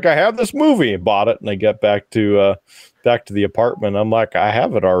 I don't think I have this movie, and bought it. And I get back to the apartment. I'm like, I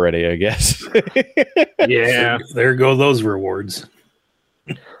have it already, I guess. Yeah. There go those rewards.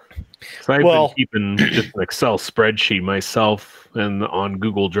 So I've been keeping just an Excel spreadsheet myself and on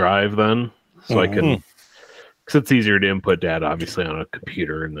Google Drive then. So I can, because it's easier to input data obviously on a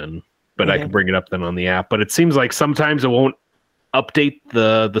computer but I can bring it up then on the app. But it seems like sometimes it won't update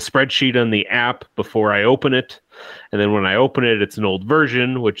the spreadsheet on the app before I open it. And then when I open it, it's an old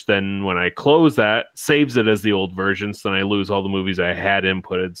version, which then when I close that, saves it as the old version. So then I lose all the movies I had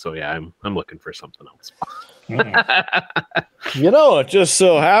inputted. So yeah, I'm looking for something else. You know, it just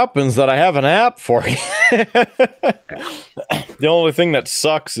so happens that I have an app for you. The only thing that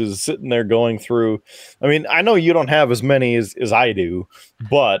sucks is sitting there going through. I mean, I know you don't have as many as I do,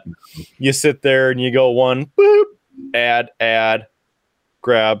 but you sit there and you go one, boop, add,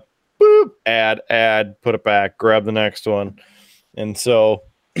 grab, boop, add, put it back, grab the next one. And so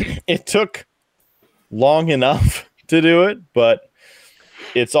it took long enough to do it, but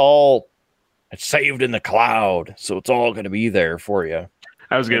it's saved in the cloud, so it's all going to be there for you.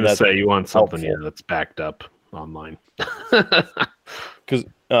 I was going to say you want something that's backed up online. Because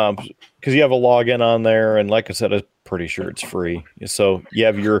you have a login on there, and like I said, I'm pretty sure it's free. So you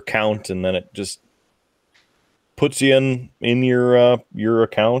have your account, and then it just puts you in your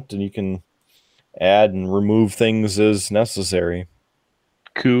account, and you can add and remove things as necessary.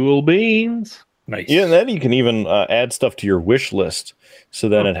 Cool beans. Nice. Yeah, and then you can even add stuff to your wish list, so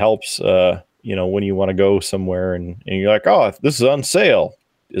then it helps. When you want to go somewhere and you're like, oh, this is on sale.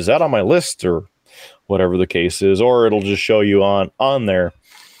 Is that on my list or whatever the case is? Or it'll just show you on there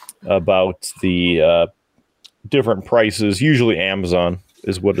about the different prices. Usually Amazon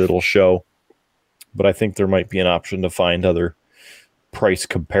is what it'll show. But I think there might be an option to find other price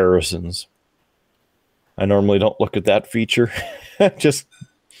comparisons. I normally don't look at that feature. Just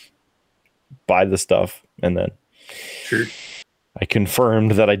buy the stuff and then. Sure. I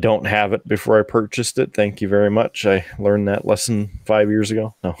confirmed that I don't have it before I purchased it. Thank you very much. I learned that lesson 5 years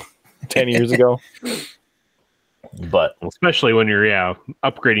ago. No, 10 years ago. But especially when you're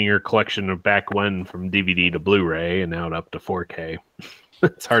upgrading your collection of back when from DVD to Blu-ray and now up to 4K.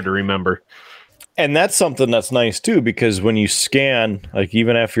 It's hard to remember. And that's something that's nice too, because when you scan, like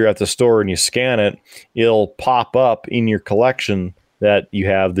even if you're at the store and you scan it, it'll pop up in your collection that you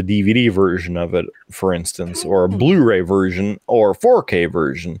have the DVD version of it, for instance, or a Blu-ray version or 4K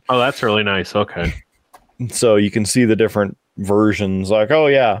version. Oh, that's really nice. Okay. So you can see the different versions like, oh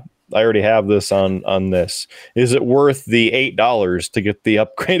yeah, I already have this on this. Is it worth the $8 to get the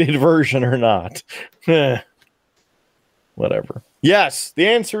upgraded version or not? Whatever. Yes, the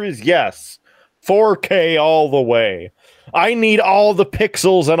answer is yes. 4K all the way. I need all the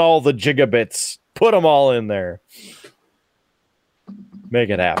pixels and all the gigabits. Put them all in there. Make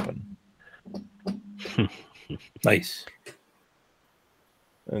it happen. Nice.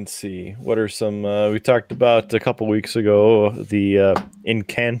 Let's see. What are some... we talked about a couple weeks ago the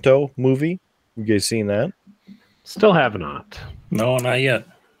Encanto movie. You guys seen that? Still have not. No, not yet.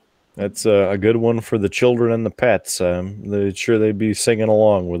 That's a good one for the children and the pets. They're sure they'd be singing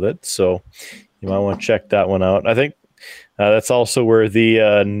along with it. So you might want to check that one out. I think that's also where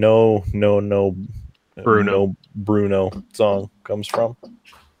the No Bruno song comes from.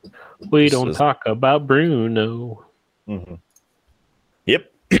 We don't talk about Bruno. Mm-hmm.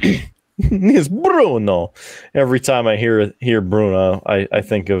 Yep. It's Bruno. Every time I hear Bruno, I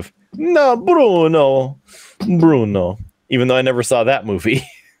think of no Bruno. Even though I never saw that movie.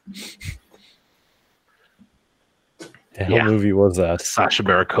 What movie was that? Sacha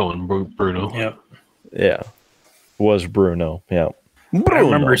Baron Cohen, Bruno. Yep. Yeah. Was Bruno. Yeah. Bruno. I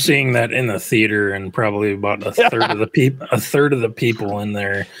remember seeing that in the theater, and probably about a third of the people in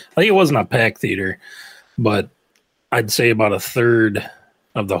there. I think it wasn't a packed theater, but I'd say about a third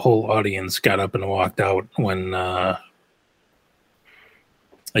of the whole audience got up and walked out when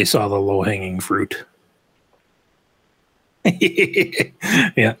they saw the low-hanging fruit.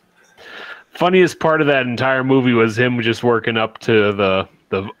 Yeah. Funniest part of that entire movie was him just working up to the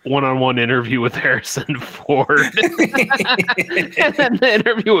one-on-one interview with Harrison Ford. And then the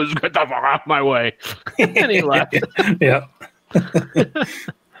interview was, get the fuck off my way. And he left. Yeah.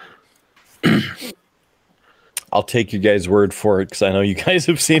 I'll take you guys' word for it because I know you guys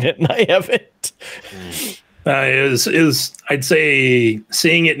have seen it and I haven't. I'd say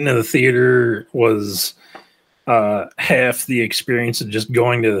seeing it in the theater was half the experience of just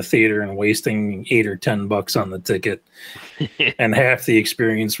going to the theater and wasting $8 or $10 on the ticket, and half the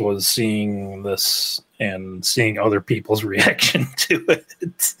experience was seeing this and seeing other people's reaction to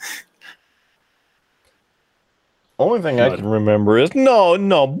it. Only thing I can remember is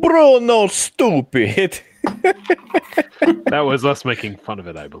no, Bruno, stupid. That was us making fun of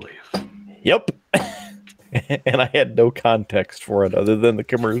it, I believe. Yep. And I had no context for it other than the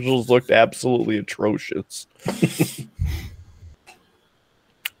commercials looked absolutely atrocious.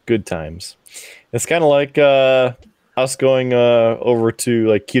 Good times. It's kind of like us going over to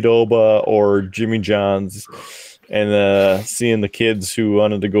like Qdoba or Jimmy John's and seeing the kids who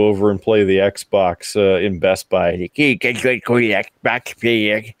wanted to go over and play the Xbox in Best Buy. Like, hey, kids, go to the Xbox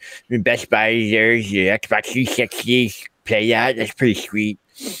play in Best Buy. There's the Xbox 360. Play that. That's pretty sweet.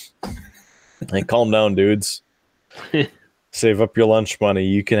 Like, calm down, dudes. Save up your lunch money.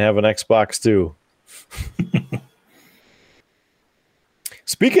 You can have an Xbox too.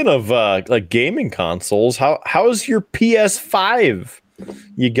 Speaking of like gaming consoles, how's your PS5?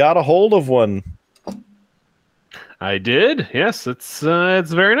 You got a hold of one? I did. Yes, it's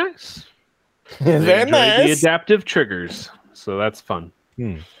very nice. Very Enjoy nice. the adaptive triggers, so that's fun.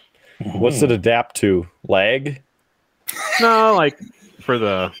 What's it adapt to? Lag? No, like for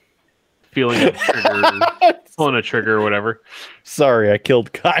the feeling of trigger, pulling a trigger or whatever. Sorry, I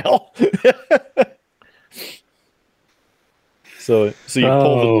killed Kyle. So you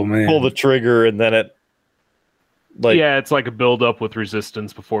pull the trigger and then it like Yeah, it's like a build up with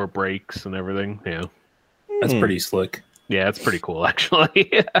resistance before it breaks and everything. Yeah. That's pretty slick. Yeah, it's pretty cool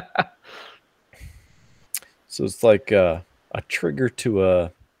actually. So it's like a trigger to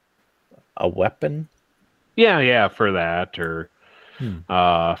a weapon. Yeah, for that or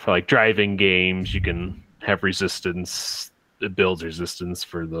for like driving games, you can have resistance. It builds resistance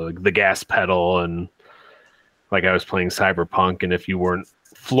for the gas pedal, and like I was playing Cyberpunk, and if you weren't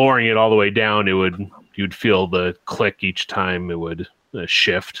flooring it all the way down, you'd feel the click each time it would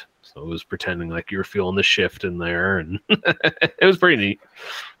shift. So it was pretending like you were feeling the shift in there, and it was pretty neat.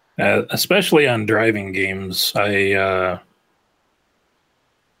 Especially on driving games, I've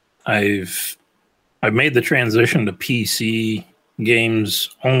made the transition to PC games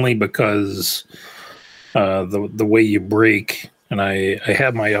only because the way you brake, and I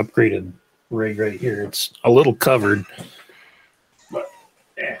have my upgraded rig right here. It's a little covered,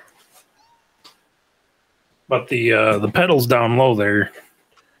 but the pedals down low there,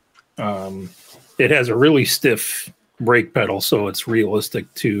 it has a really stiff brake pedal, so it's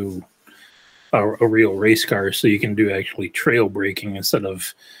realistic to a real race car. So you can do actually trail braking instead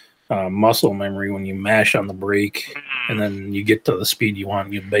of muscle memory. When you mash on the brake and then you get to the speed you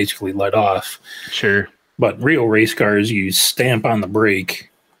want, you basically let off. Sure. But real race cars, you stamp on the brake,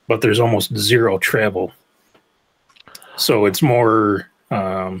 but there's almost zero travel. So it's more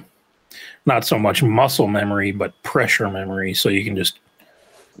not so much muscle memory, but pressure memory. So you can just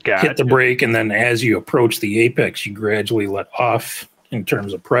hit the brake, and then as you approach the apex, you gradually let off in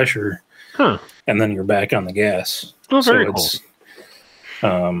terms of pressure, and then you're back on the gas. Oh, very cool. It's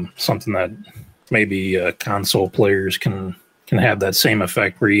something that maybe console players can have that same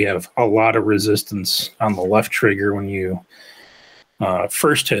effect, where you have a lot of resistance on the left trigger when you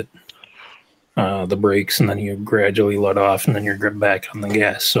first hit the brakes, and then you gradually let off, and then you're back on the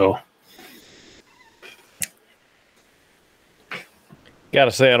gas. So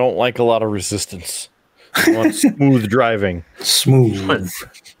Gotta say, I don't like a lot of resistance. I want smooth driving. smooth.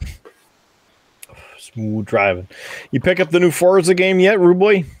 Smooth driving. You pick up the new Forza game yet, Rude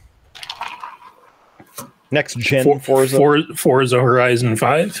Boy? Next gen Forza? Forza Horizon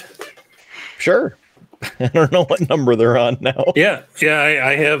 5? Sure. I don't know what number they're on now. Yeah.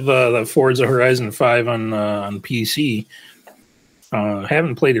 I have the Forza Horizon 5 on PC. I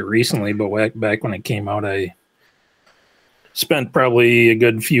haven't played it recently, but back when it came out, I spent probably a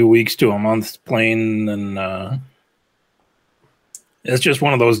good few weeks to a month playing, and it's just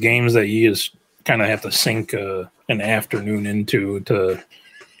one of those games that you just kind of have to sink an afternoon into to.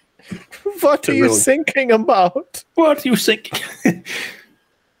 What are you thinking about? What are you thinking?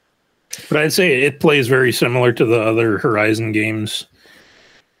 But I'd say it plays very similar to the other Horizon games.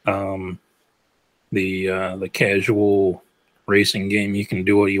 The casual racing game, you can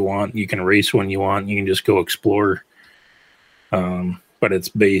do what you want. You can race when you want. You can just go explore. But it's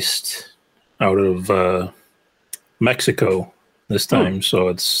based out of Mexico this time, so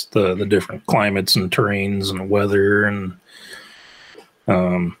it's the different climates and terrains and weather. And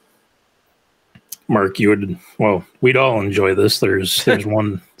Mark, we'd all enjoy this. There's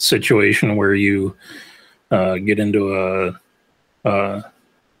one situation where you get into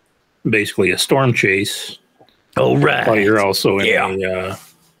basically a storm chase, All right. But you're also in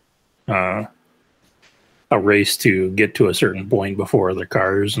a race to get to a certain point before other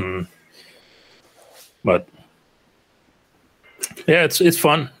cars, but yeah, it's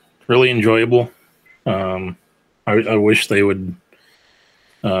fun, really enjoyable. I wish they would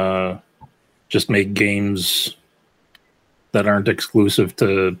just make games that aren't exclusive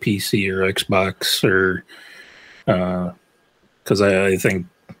to PC or Xbox, or because I think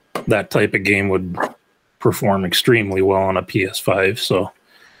that type of game would perform extremely well on a PS5. So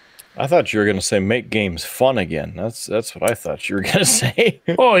I thought you were going to say make games fun again. That's what I thought you were going to say.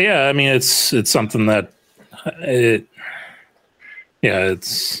 oh yeah, I mean it's something that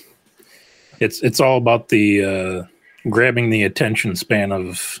it's all about the grabbing the attention span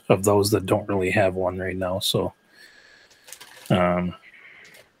of those that don't really have one right now. So they'll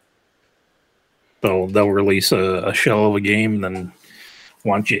release a shell of a game and then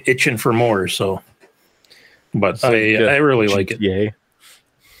want you itching for more. So, but I really like it. Yeah.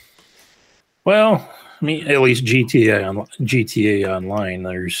 Well, I mean, at least GTA Online,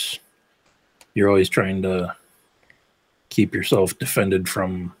 you're always trying to keep yourself defended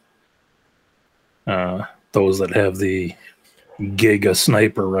from those that have the Giga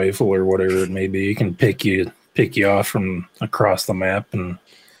sniper rifle or whatever it may be. You can pick you off from across the map. And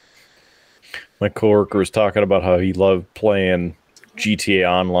my coworker was talking about how he loved playing GTA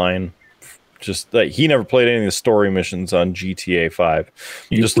Online. Just that he never played any of the story missions on GTA 5.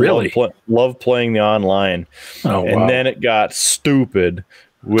 He just really loved playing the online. Oh, and wow. then it got stupid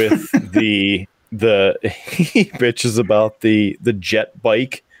with he bitches about the jet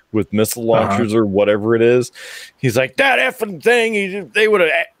bike with missile launchers or whatever it is. He's like, that effing thing, they would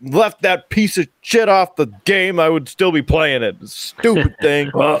have left that piece of shit off the game, I would still be playing it. Stupid thing.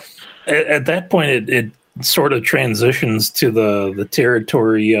 Well, at that point, it sort of transitions to the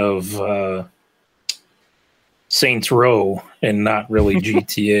territory of Saints Row and not really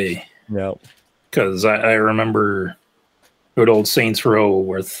GTA. Yeah. Because I remember good old Saints Row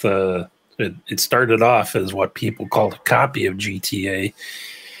with it started off as what people called a copy of GTA.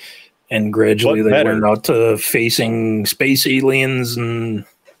 And gradually they went out to facing space aliens and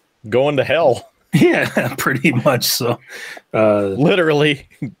going to hell. Yeah, pretty much so. Literally,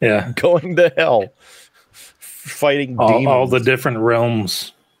 yeah, going to hell, fighting all the different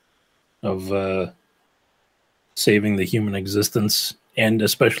realms of saving the human existence, and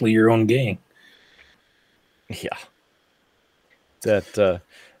especially your own gang. Yeah, that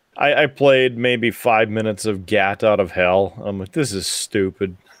I played maybe 5 minutes of Gat Out of Hell. I'm like, this is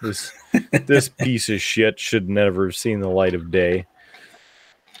stupid. This piece of shit should never have seen the light of day.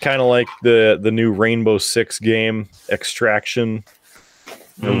 Kind of like the new Rainbow Six game, Extraction,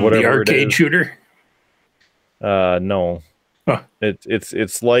 or whatever. The arcade shooter. No, huh.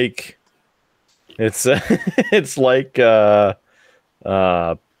 It's like it's it's like what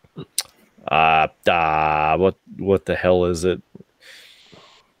the hell is it?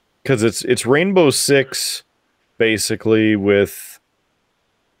 Because it's Rainbow Six, basically with.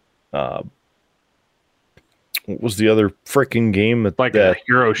 What was the other freaking game that a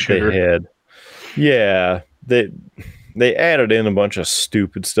hero shooter they had? Yeah, they added in a bunch of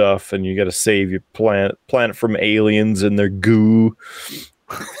stupid stuff, and you got to save your planet from aliens and their goo.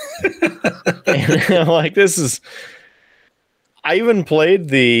 And I'm like, this is. I even played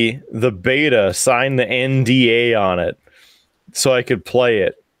the beta, signed the NDA on it, so I could play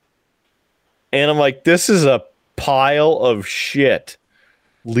it. And I'm like, this is a pile of shit.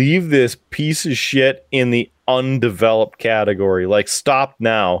 Leave this piece of shit in the undeveloped category. Like, stop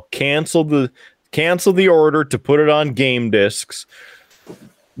now. Cancel the order to put it on game discs.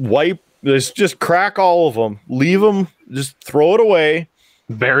 Just crack all of them. Leave them. Just throw it away.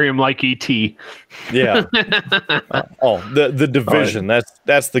 Bury him like ET. Yeah. The Division.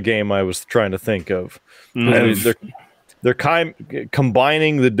 That's the game I was trying to think of. Mm-hmm. They're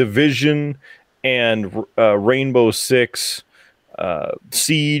combining the Division and Rainbow Six.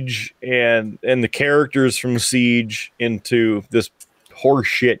 Siege and the characters from Siege into this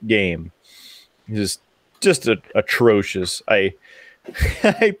horseshit game. Just atrocious. I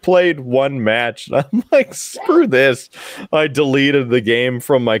played one match and I'm like, screw this. I deleted the game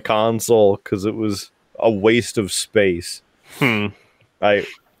from my console because it was a waste of space. It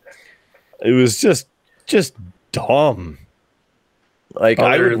was just dumb. Like,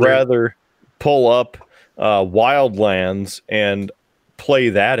 I would rather pull up Wildlands and play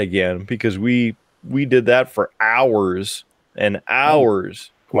that again, because we did that for hours and hours.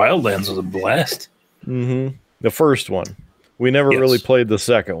 Wildlands was a blast. Mm-hmm. The first one. We never really played the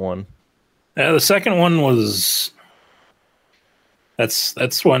second one. The second one was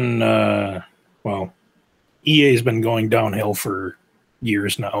that's when EA's been going downhill for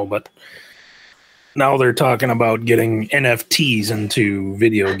years now, but now they're talking about getting NFTs into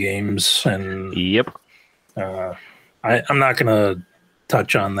video games, and Yep. I'm not going to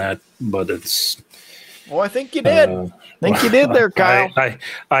touch on that, but it's. Well, I think you did. I think you did there, Kyle.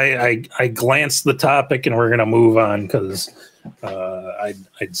 I glanced the topic, and we're going to move on because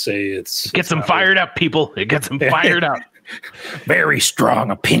I'd say it's. It gets them fired up, people. It gets them fired up. Very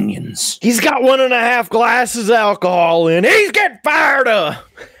strong opinions. He's got 1.5 glasses of alcohol in. He's getting fired up.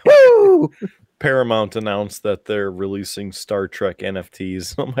 Woo! Paramount announced that they're releasing Star Trek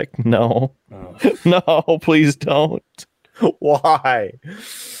NFTs. I'm like, no, no, please don't. Why?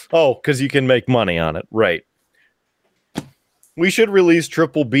 Oh, because you can make money on it, right? We should release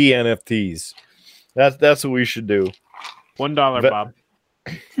triple B NFTs. That's what we should do. $1, Bob.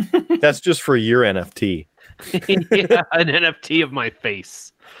 That's just for your NFT. Yeah, an NFT of my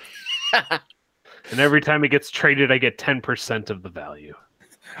face. And every time it gets traded, I get 10% of the value.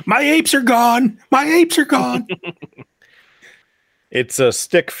 My apes are gone. My apes are gone. It's a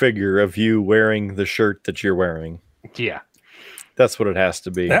stick figure of you wearing the shirt that you're wearing. Yeah. That's what it has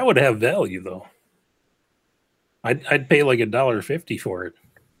to be. That would have value, though. I'd pay like $1.50 for it.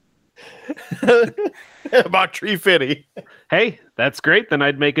 About $3.50. Hey, that's great. Then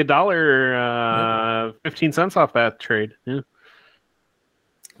I'd make $1, 15 cents off that trade. Yeah.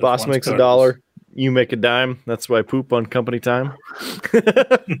 Boss makes $1. You make a dime. That's why I poop on company time.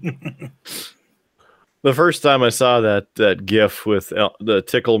 The first time I saw that GIF with the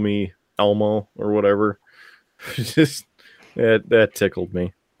Tickle Me Elmo or whatever, just that tickled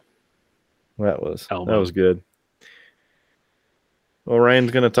me. That was good. Well,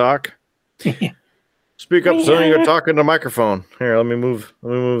 Ryan's gonna talk. Speak up, son. You're talking to the microphone. Here, let me move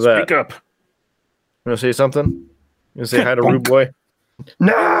that. Speak up. You wanna say something? You wanna say hi to Rude Boy?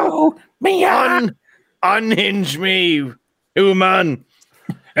 No, me on. Unhinge me, human.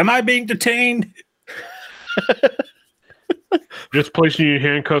 Am I being detained? Just placing you in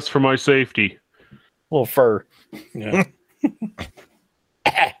handcuffs for my safety. Little fur. Yeah.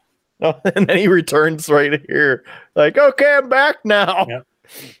 Oh, and then he returns right here, like, okay, I'm back now. Yeah.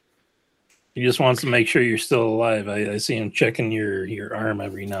 He just wants to make sure you're still alive. I see him checking your arm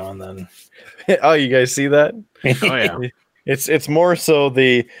every now and then. Oh, you guys see that? Oh yeah. It's more so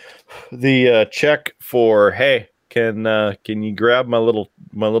the check for, hey, can you grab my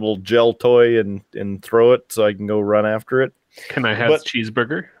little gel toy and throw it so I can go run after it? Can I have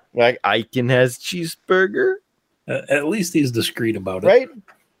cheeseburger? Like Icon has cheeseburger. At least he's discreet about it.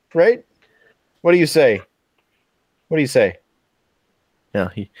 Right? What do you say? Yeah,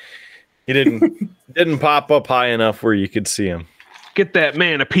 he didn't pop up high enough where you could see him. Get that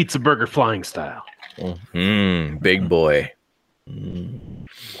man a pizza burger flying style. Big boy.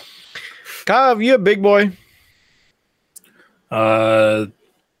 Kyle, have you a big boy? The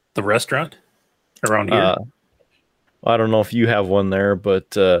restaurant around here. I don't know if you have one there,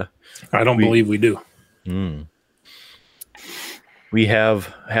 but I don't believe we do. We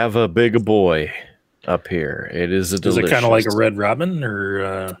have a big boy up here. It is Is it kind of like a Red Robin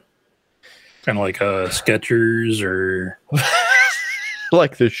or kind of like a Skechers or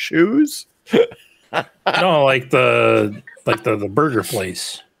like the shoes? No, like the burger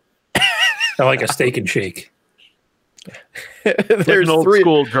place. I like a Steak and Shake. There's There's an old three.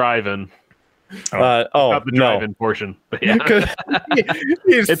 school drive-in. Not the drive-in portion, but yeah.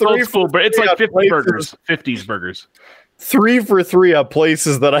 It's old school, but it's like 50 burgers, 50s burgers. 3 for 3 at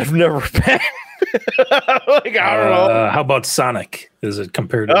places that I've never been. Like, I don't know. How about Sonic? Is it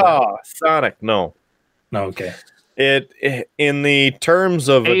compared to that? Oh, Sonic, no. No, okay. It in the terms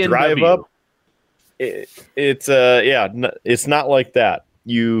of a drive up, it's not like that.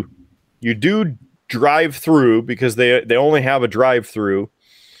 You do drive through because they only have a drive through.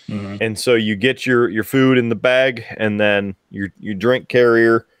 Mm-hmm. And so you get your food in the bag and then your drink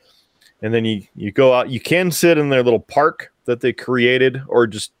carrier, and then you go out. You can sit in their little park that they created or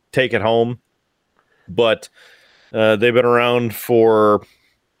just take it home. But they've been around for,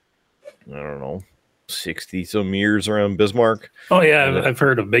 I don't know, 60 some years around Bismarck. Oh yeah, I've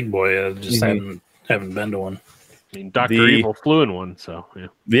heard of Big Boy. I just haven't been to one. I mean, Dr. Evil flew in one, so yeah.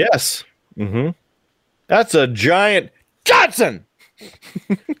 Yes. Mm-hmm. That's a giant Johnson.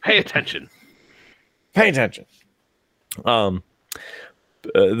 Pay attention. The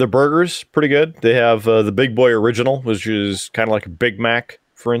burgers pretty good. They have the Big Boy Original, which is kind of like a Big Mac,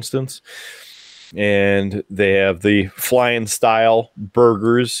 for instance. And they have the flying style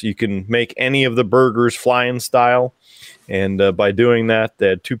burgers. You can make any of the burgers flying style. And by doing that, they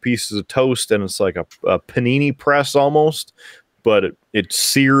had 2 pieces of toast, and it's like a panini press almost, but it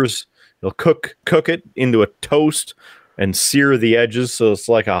sears They'll cook it into a toast and sear the edges, so it's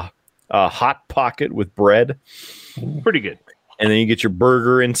like a hot pocket with bread. Pretty good. And then you get your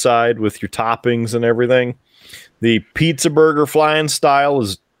burger inside with your toppings and everything. The pizza burger flying style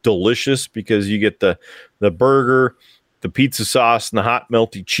is delicious because you get the burger, the pizza sauce, and the hot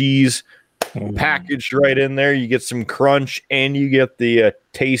melty cheese packaged right in there. You get some crunch and you get the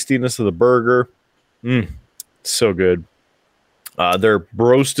tastiness of the burger. So good. Their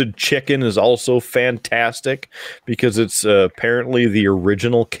roasted chicken is also fantastic because it's apparently the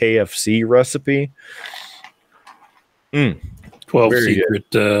original KFC recipe. 12 Very secret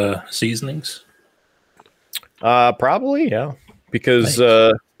seasonings. Probably, yeah. Because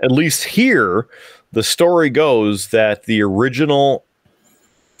at least here, the story goes that the original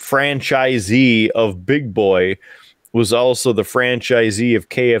franchisee of Big Boy was also the franchisee of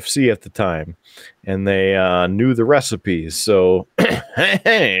KFC at the time. And they knew the recipes. So,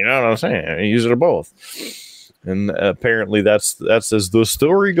 hey, you know what I'm saying? Use it both. And apparently that's as the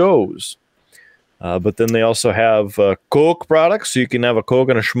story goes. But then they also have Coke products. So you can have a Coke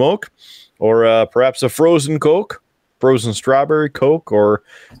and a Schmoke. Or perhaps a frozen Coke. Frozen strawberry Coke. Or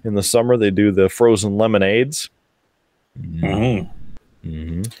in the summer, they do the frozen lemonades.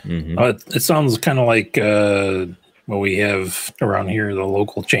 It sounds kind of like what we have around here, the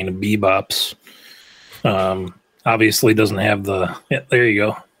local chain of Bebops. Obviously doesn't have the... Yeah, there you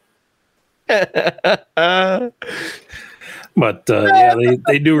go. But yeah,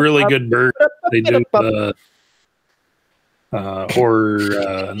 they do really good burgers. They do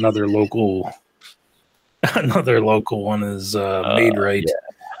another local one is Made Right. Yeah.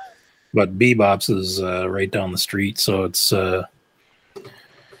 But Bebops is right down the street, so it's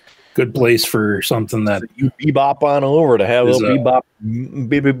good place for something that so you bebop on over to have a little bebop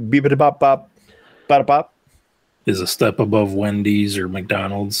bop is a step above Wendy's or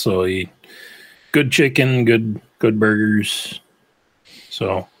McDonald's. So good chicken, good burgers.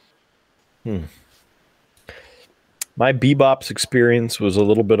 So my Bebop's experience was a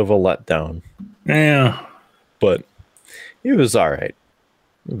little bit of a letdown. Yeah, but it was all right.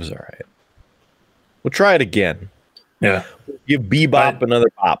 We'll try it again. Yeah, give Bebop another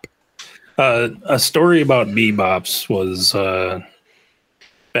pop. A story about Bebops was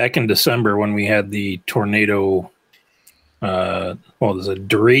back in December when we had the tornado. There's a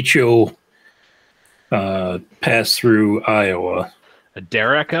derecho pass through Iowa. A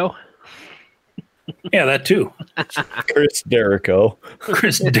Derico? Yeah, that too. Chris Derico.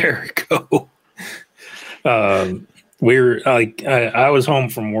 I was home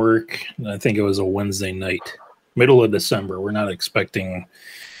from work. I think it was a Wednesday night, middle of December. We're not expecting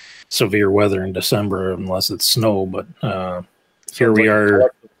severe weather in December unless it's snow, but here we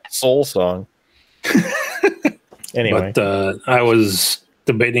are. Soul song. Anyway, but I was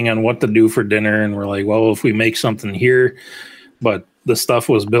debating on what to do for dinner, and we're like, well, if we make something here, but the stuff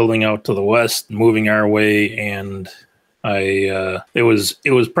was building out to the west, moving our way, and it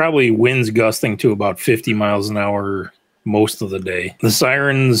was probably winds gusting to about 50 miles an hour most of the day. The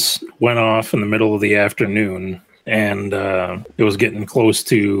sirens went off in the middle of the afternoon, and it was getting close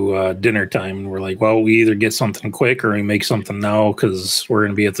to dinner time. And we're like, well, we either get something quick or we make something now because we're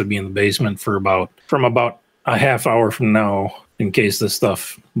going to have to be in the basement from about a half hour from now in case this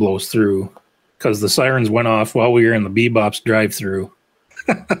stuff blows through. Because the sirens went off while we were in the Bebop's drive-through.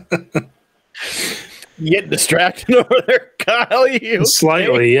 You get distracted over there, Kyle?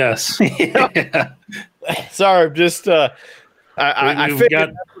 Slightly, yes. Yeah. Sorry, I'm just I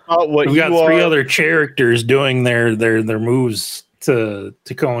figured out what we've got three other characters doing their moves to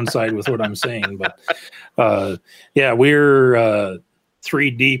coincide with what I'm saying. But yeah, we're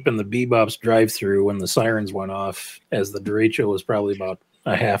 3 deep in the Bebop's drive-through when the sirens went off, as the derecho was probably about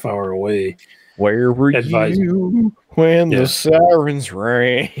a half hour away. Where were you when the sirens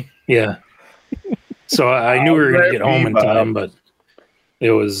rang? Yeah. So I knew we were going to get home in time, but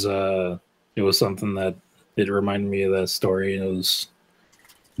it was something that it reminded me of that story. And it was,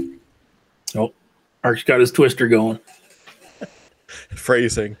 Arch's got his twister going.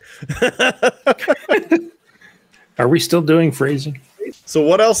 Phrasing. Are we still doing phrasing? So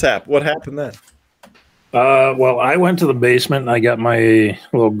what else happened? What happened then? Well, I went to the basement and I got my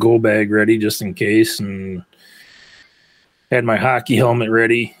little go bag ready just in case, and had my hockey helmet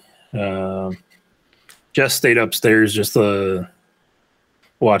ready. Just stayed upstairs just to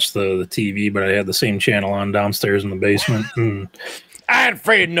watch the TV, but I had the same channel on downstairs in the basement. And I ain't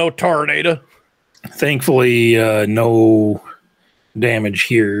afraid of no tornado. Thankfully, no damage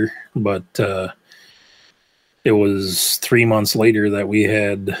here, but it was 3 months later that we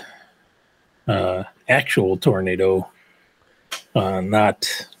had actual tornado,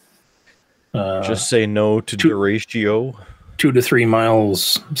 not Just say no to Duratio. 2 to 3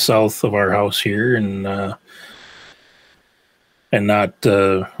 miles south of our house here, and not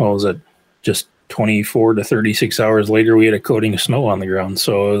what was it? Just 24 to 36 hours later, we had a coating of snow on the ground.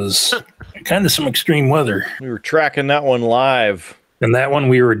 So it was kind of some extreme weather. We were tracking that one live. And that one,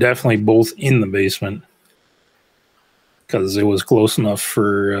 we were definitely both in the basement because it was close enough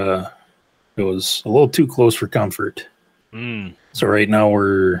for, it was a little too close for comfort. So right now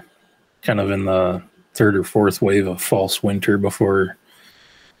we're kind of in the third or fourth wave of false winter before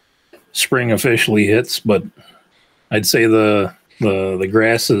spring officially hits. But I'd say the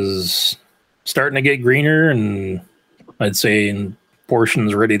grass is starting to get greener, and I'd say in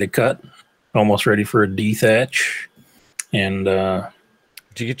portions ready to cut, almost ready for a dethatch. And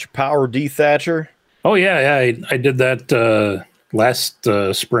did you get your power dethatcher? Oh yeah, I did that last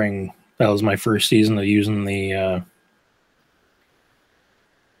spring. That was my first season of using the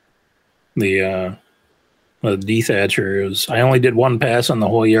dethatcher. I only did one pass on the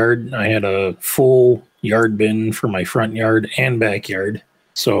whole yard. I had a full yard bin for my front yard and backyard.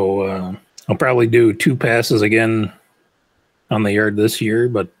 So I'll probably do 2 passes again on the yard this year,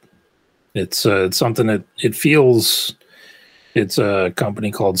 but it's something that it feels. It's a company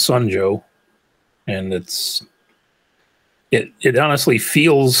called Sunjo, and it honestly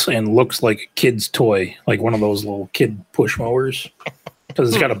feels and looks like a kid's toy, like one of those little kid push mowers, because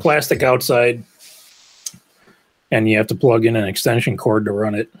it's got a plastic outside, and you have to plug in an extension cord to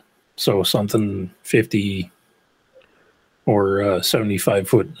run it. So something 50 or 75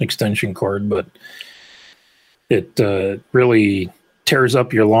 foot extension cord, but it really tears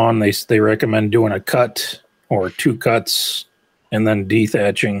up your lawn. They recommend doing a cut or 2 cuts and then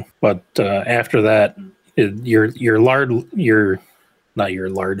dethatching. But after that, your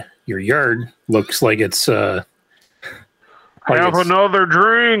yard looks like it's Have another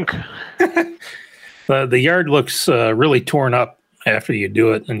drink. The yard looks really torn up after you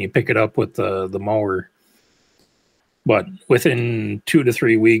do it and you pick it up with the mower. But within 2 to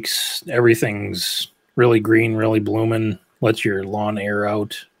 3 weeks, everything's really green, really blooming, lets your lawn air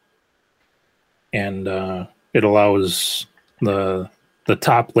out. And it allows the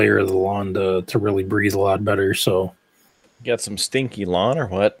top layer of the lawn to really breathe a lot better. So, You got some stinky lawn or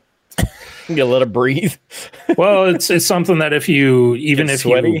what? You gotta let it breathe. well, it's something that if you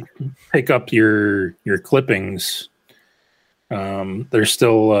Sweaty? you pick up your clippings, there's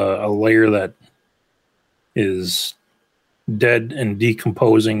still a layer that is dead and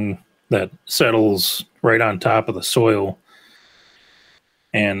decomposing that settles right on top of the soil.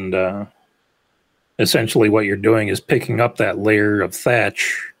 And essentially what you're doing is picking up that layer of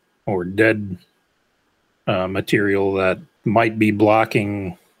thatch or dead material that might be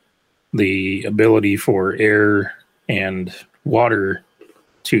blocking the ability for air and water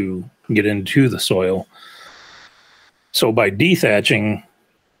to get into the soil. So by dethatching,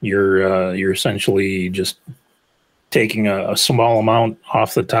 you're essentially just taking a small amount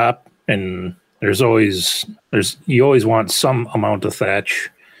off the top, and you always want some amount of thatch,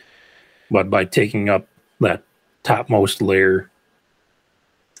 but by taking up that topmost layer,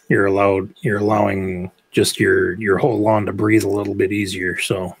 you're allowing just your whole lawn to breathe a little bit easier.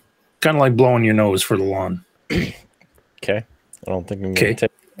 So kind of like blowing your nose for the lawn. Okay. I don't think I'm going to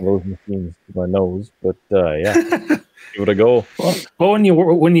take those machines to my nose, but yeah, give it a go. Well,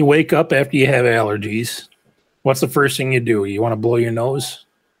 when you wake up after you have allergies, what's the first thing you do? You want to blow your nose?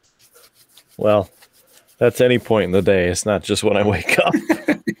 Well, that's any point in the day. It's not just when I wake up.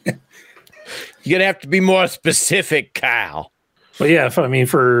 You're going to have to be more specific, Kyle. Well, yeah, for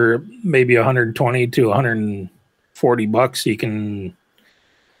maybe 120 to 140 bucks, you can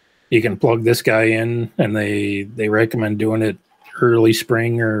plug this guy in, and they recommend doing it early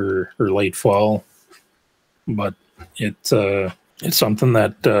spring or late fall. But it's something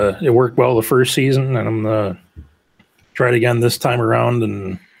that it worked well the first season, and I'm gonna try it again this time around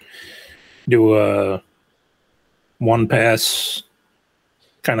and do a one pass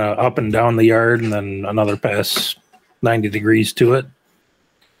kind of up and down the yard, and then another pass 90 degrees to it.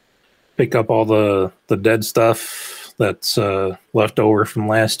 Pick up all the dead stuff that's left over from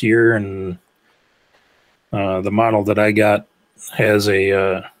last year, and the model that I got has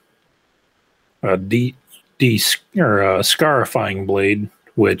a scarifying blade,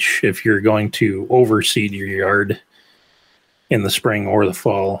 which if you're going to overseed your yard in the spring or the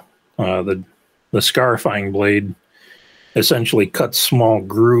fall, the scarifying blade essentially cuts small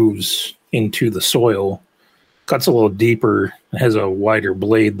grooves into the soil, cuts a little deeper, has a wider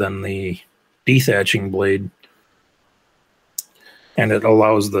blade than the dethatching blade, and it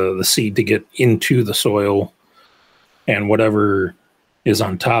allows the seed to get into the soil, and whatever is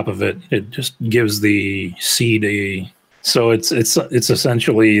on top of it. It just gives the seed a. So it's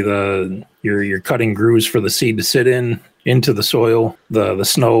essentially you're cutting grooves for the seed to sit into the soil. The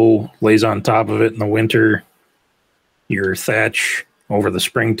snow lays on top of it in the winter. Your thatch over the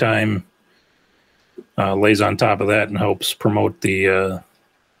springtime lays on top of that and helps promote the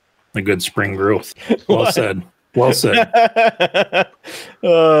good spring growth. Well said. Well said.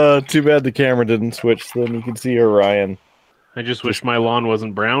 Too bad the camera didn't switch. Then you can see Orion. I just wish my lawn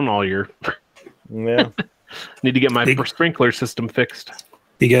wasn't brown all year. Yeah. Need to get my sprinkler system fixed.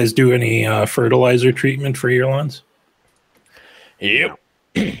 Do you guys do any fertilizer treatment for your lawns? Yep.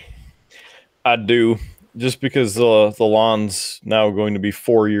 I do. Just because the lawn's now going to be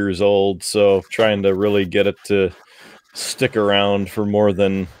 4 years old, so trying to really get it to stick around for more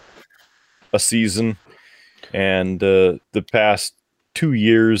than a season. And the past 2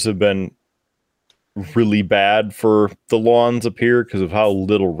 years have been really bad for the lawns up here because of how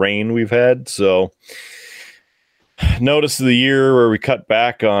little rain we've had. So notice the year where we cut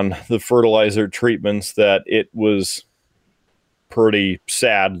back on the fertilizer treatments that it was pretty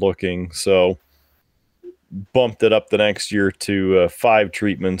sad looking. So bumped it up the next year to 5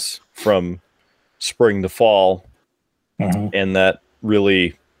 treatments from spring to fall. Mm-hmm. And that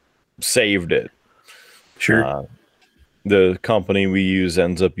really saved it. Sure. The company we use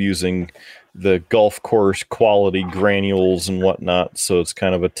ends up using the golf course quality granules and whatnot. So it's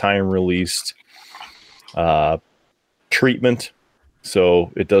kind of a time released treatment.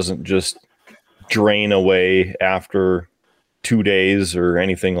 So it doesn't just drain away after 2 days or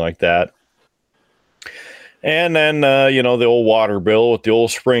anything like that. And then, the old water bill with the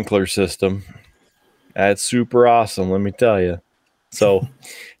old sprinkler system. That's super awesome, let me tell you. So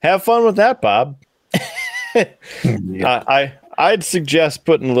have fun with that, Bob. Yeah. I'd suggest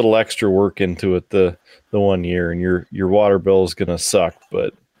putting a little extra work into it the 1 year, and your water bill is gonna suck,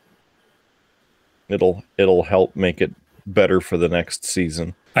 but it'll help make it better for the next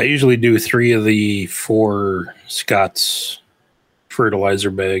season. I usually do 3 of the 4 Scott's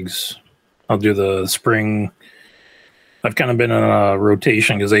fertilizer bags. I'll do the spring. I've kind of been on a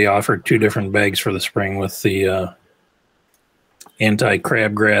rotation because they offered 2 different bags for the spring with the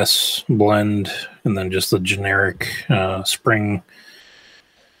anti-crabgrass blend and then just the generic spring.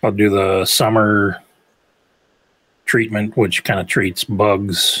 I'll do the summer treatment, which kind of treats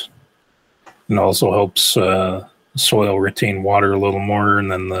bugs and also helps soil retain water a little more. And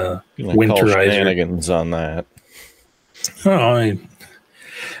then the winterizer. Shenanigans on that. Oh,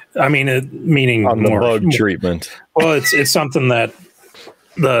 I mean, meaning on the more bug treatment. Well, it's something that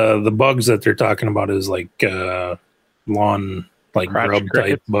the bugs that they're talking about is like lawn, like Crotch grub type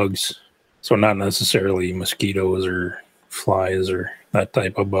crickets. bugs. So not necessarily mosquitoes or flies or that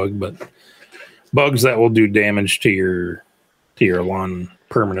type of bug, but bugs that will do damage to your lawn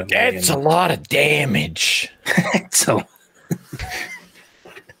permanently. That's a lot of damage. So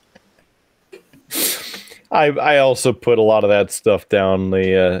I also put a lot of that stuff down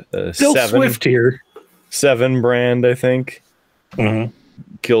the Bill 7 Swift here. 7 brand, I think. Mm-hmm.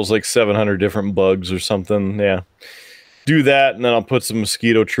 Kills like 700 different bugs or something. Yeah. Do that, and then I'll put some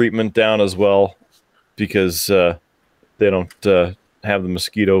mosquito treatment down as well, because they don't have the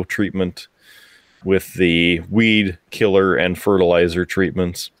mosquito treatment with the weed killer and fertilizer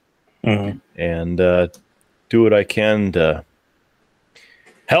treatments. Mm-hmm. And do what I can to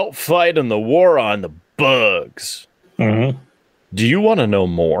help fight in the war on the bugs. Mm-hmm. Do you want to know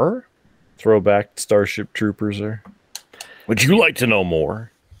more? Throwback Starship Troopers there. Would you like to know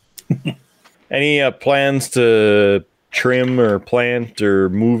more? Any plans to trim or plant or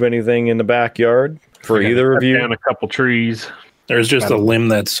move anything in the backyard for either of you? Down a couple trees. There's just a limb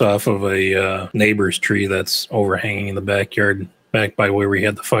that's off of a neighbor's tree that's overhanging in the backyard, back by where we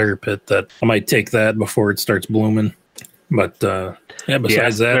had the fire pit. That I might take that before it starts blooming. But yeah,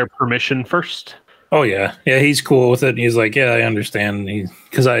 besides that, their permission first. oh yeah, he's cool with it. He's like, yeah, I understand.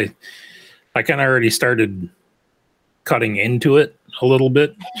 Because I kind of already started cutting into it a little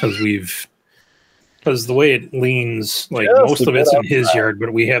bit because the way it leans, like Just most a of it's bit in his yard,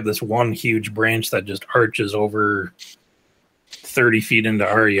 but we have this one huge branch that just arches over 30 feet into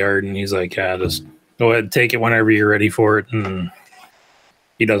our yard, and he's like, yeah, just go ahead, take it whenever you're ready for it. And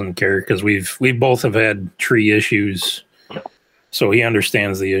he doesn't care because we both have had tree issues, so he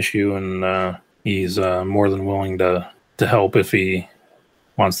understands the issue, and he's more than willing to help if he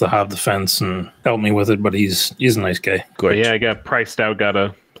wants to hop the fence and help me with it. But he's a nice guy. But yeah, I got priced out. Got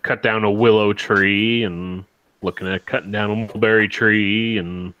to cut down a willow tree, and looking at cutting down a mulberry tree,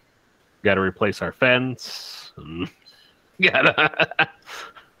 and got to replace our fence. And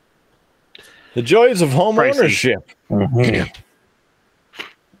The joys of home Pricey. ownership. Mhm.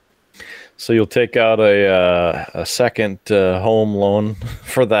 So you'll take out a second home loan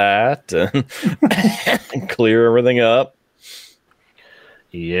for that and clear everything up.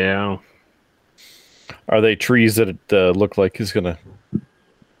 Yeah. Are they trees that look like it's going to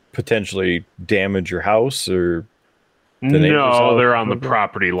potentially damage your house or the neighbor's No, house? they're on the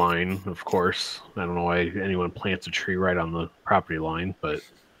property line, of course. I don't know why anyone plants a tree right on the property line, but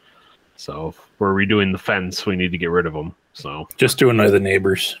so if we're redoing the fence, we need to get rid of them. So Just to annoy the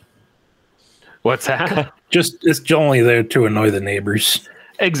neighbors. what's that? It's only there to annoy the neighbors.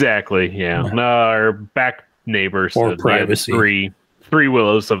 Exactly. Yeah. No, our back neighbors Or said they had privacy. three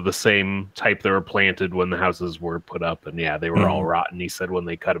willows of the same type that were planted when the houses were put up, and yeah, they were all rotten. He said when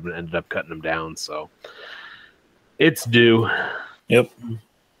they cut them, ended up cutting them down. So it's due. Yep.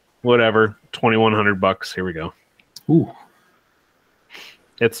 Whatever. $2,100. Here we go. Ooh.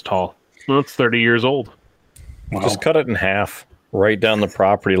 It's tall. Well, it's 30 years old. Wow. Just cut it in half, right down the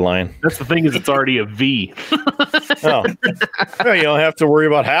property line. That's the thing, is it's already a V. Oh, no, you don't have to worry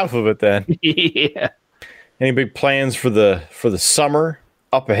about half of it then. Yeah. Any big plans for the summer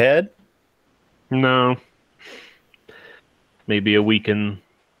up ahead? No. Maybe a week in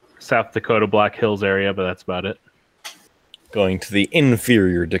South Dakota, Black Hills area, but that's about it. Going to the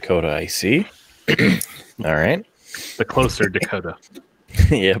inferior Dakota, I see. All right. The closer Dakota.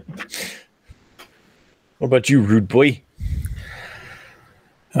 Yep. What about you, rude boy?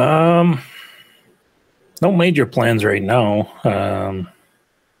 No major plans right now.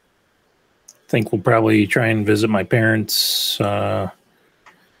 Think we'll probably try and visit my parents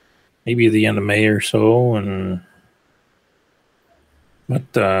maybe the end of May or so,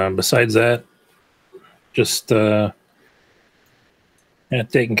 but besides that, just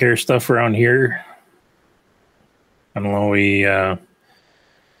taking care of stuff around here. I don't know, we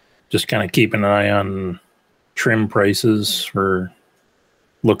just kind of keep an eye on trim prices. We're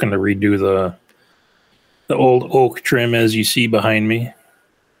looking to redo the old oak trim as you see behind me.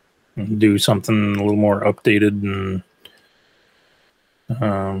 Do something a little more updated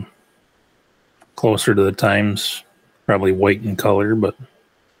and closer to the times. Probably white in color, but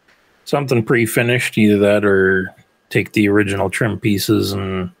something pre-finished, either that or take the original trim pieces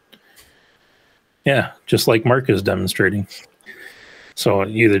and just like Mark is demonstrating. So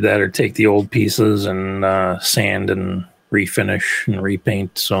either that or take the old pieces and sand and refinish and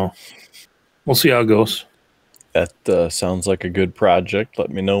repaint. So we'll see how it goes. That sounds like a good project. Let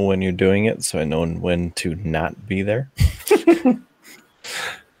me know when you're doing it so I know when to not be there.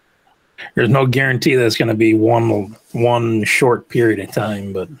 There's no guarantee that's going to be one short period of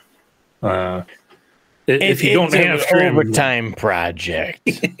time, but if you don't have trim, overtime project,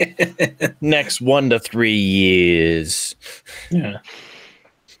 next 1 to 3 years. Yeah.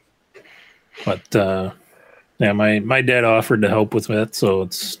 But my dad offered to help with that, so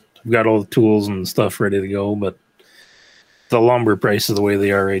I've got all the tools and stuff ready to go. But the lumber prices the way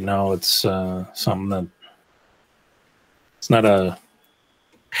they are right now, it's something that it's not a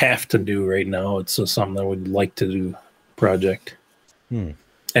have to do right now. It's something that we'd like to do project.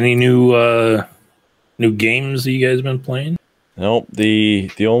 Any new games that you guys been playing? Nope. The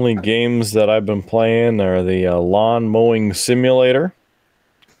only games that I've been playing are the lawn mowing simulator,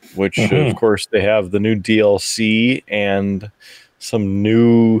 which of course they have the new DLC and some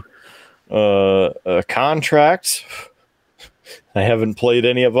new contracts. I haven't played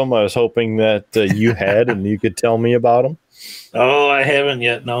any of them. I was hoping that you had and you could tell me about them. Oh, I haven't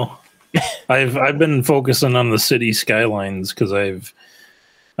yet. No, I've been focusing on the city skylines because I've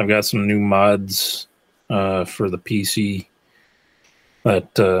got some new mods for the PC.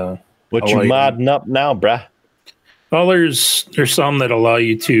 That what you modding up now, bruh? Well, there's some that allow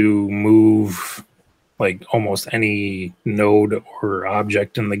you to move like almost any node or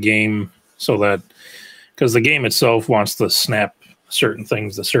object in the game, so that because the game itself wants to snap certain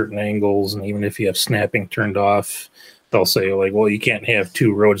things to certain angles, and even if you have snapping turned off, they'll say like, well, you can't have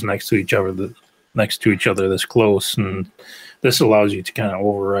two roads next to each other this close, and this allows you to kind of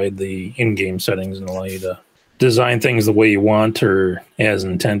override the in-game settings and allow you to design things the way you want or as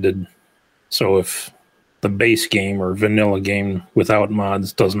intended. So if the base game or vanilla game without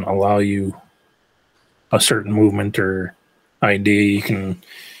mods doesn't allow you a certain movement or idea, you can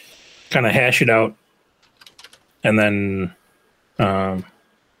kind of hash it out and then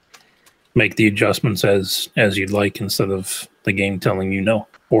make the adjustments as you'd like, instead of the game telling you no,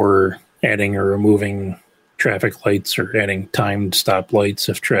 or adding or removing traffic lights or adding timed stop lights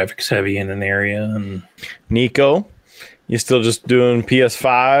if traffic's heavy in an area. And Nico, you still just doing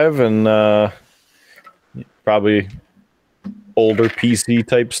PS5 and probably older PC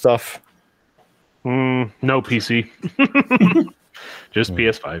type stuff? No PC. Just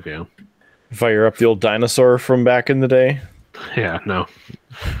PS5, yeah. Fire up the old dinosaur from back in the day. Yeah, no.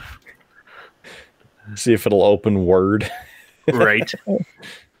 See if it'll open Word. Right.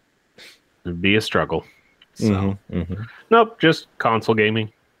 It'd be a struggle. So, Mm-hmm. nope, just console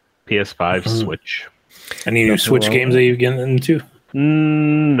gaming. PS5, Switch. Any new Switch games that you've gotten into?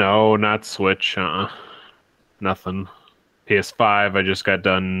 No, not Switch. Nothing. PS5, I just got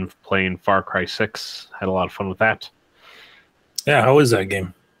done playing Far Cry 6. Had a lot of fun with that. Yeah, how is that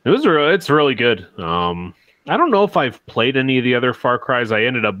game? It's really good. I don't know if I've played any of the other Far Cries. I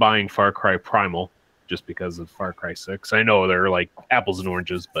ended up buying Far Cry Primal just because of Far Cry 6. I know they're like apples and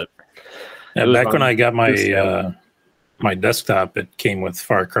oranges, but Yeah, back when I got my my desktop, it came with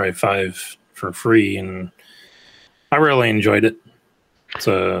Far Cry 5 for free, and I really enjoyed it. It's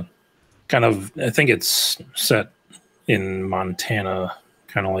a kind of, I think it's set in Montana,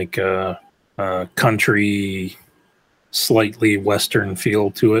 kind of like a country, slightly western feel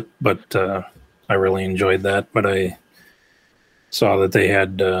to it, but I really enjoyed that. But I saw that they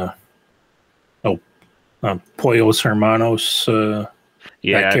had Pollos Hermanos.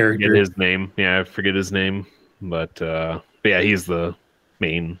 yeah, that I character. forget his name. Yeah, I forget his name, but yeah, he's the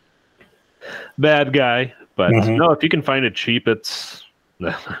main bad guy. But no, if you can find it cheap, it's.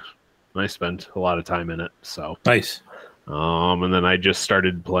 I spent a lot of time in it, so Nice. and then I just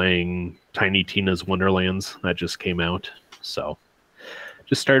started playing Tiny Tina's Wonderlands. That just came out, so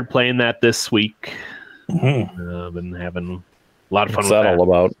just started playing that this week. Been having a lot of fun What's with that all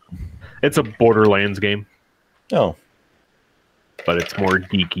about? It's a Borderlands game, Oh, but it's more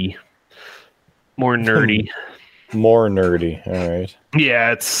geeky, more nerdy. more nerdy. All right.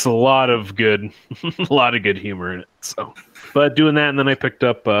 Yeah, it's a lot of good humor in it. So, but doing that, and then I picked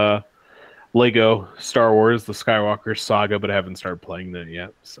up Lego Star Wars: The Skywalker Saga, but I haven't started playing that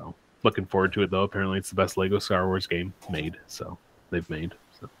yet. So, looking forward to it though. Apparently, it's the best Lego Star Wars game made. So, they've made.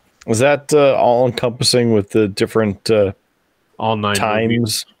 So. Was that all encompassing with the different All 9 times?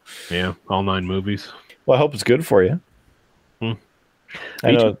 movies. Yeah, all 9 movies. Well, I hope it's good for you. Hmm.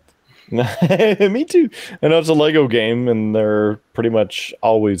 I Me know. Me too. I know it's a Lego game, and they're pretty much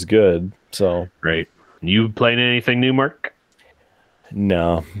always good. So Right. You playing anything new, Mark?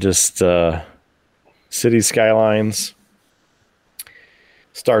 no, just City Skylines,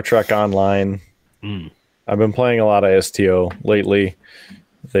 Star Trek Online. I've been playing a lot of STO lately.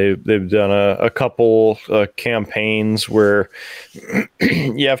 They've done a couple campaigns where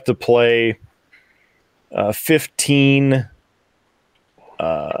you have to play 15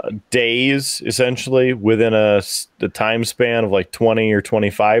 days essentially within the time span of like 20 or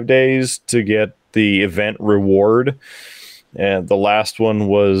 25 days to get the event reward. And the last one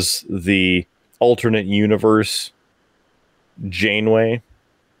was the alternate universe Janeway.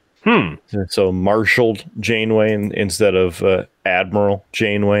 So marshaled Janeway instead of Admiral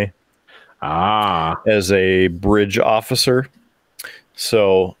Janeway as a bridge officer.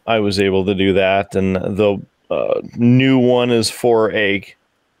 So I was able to do that, and the new one is for a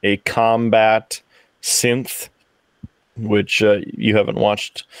combat synth, which you haven't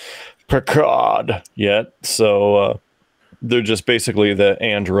watched Picard yet. So they're just basically the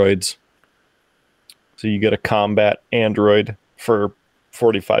androids. So you get a combat android for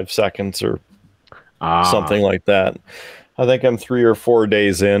 45 seconds or something like that. I think I'm 3 or 4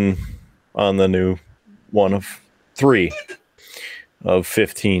 days in on the new one of 3 of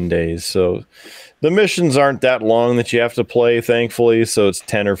 15 days. So the missions aren't that long that you have to play, thankfully. So it's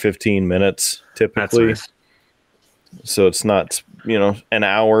 10 or 15 minutes typically. That's nice. So it's not, an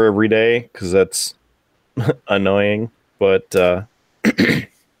hour every day, because that's annoying. But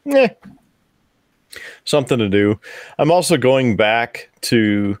something to do. I'm also going back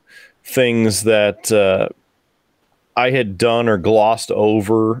to things that I had done or glossed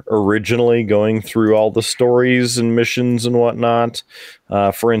over originally, going through all the stories and missions and whatnot.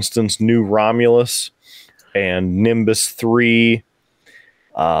 For instance, New Romulus and Nimbus 3.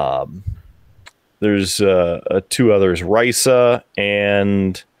 There's 2 others, Risa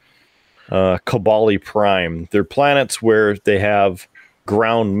and Kabali Prime. They're planets where they have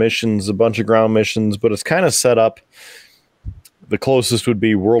ground missions, a bunch of ground missions, but it's kind of set up. The closest would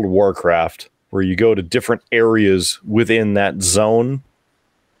be World of Warcraft, where you go to different areas within that zone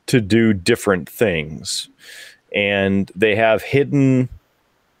to do different things. And they have hidden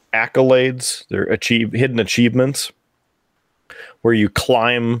accolades, they're hidden achievements, where you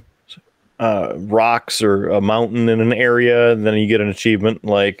climb rocks or a mountain in an area, and then you get an achievement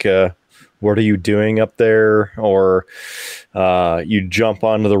like what are you doing up there? Or you jump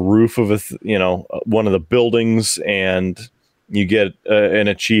onto the roof of one of the buildings, and you get an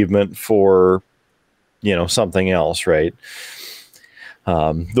achievement for something else, right?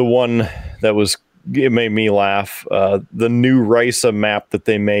 The one that it made me laugh. The new Risa map that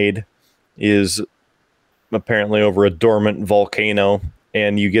they made is apparently over a dormant volcano,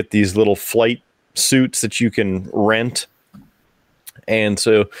 and you get these little flight suits that you can rent. And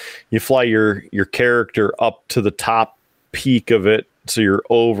so you fly your character up to the top peak of it, so you're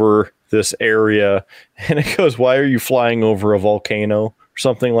over this area, and it goes, "Why are you flying over a volcano?" or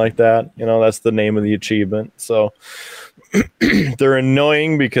something like that. That's the name of the achievement. So they're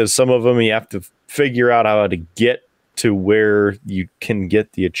annoying because some of them you have to figure out how to get to where you can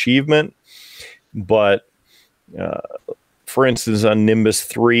get the achievement. But for instance, on Nimbus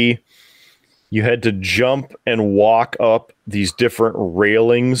 3, you had to jump and walk up these different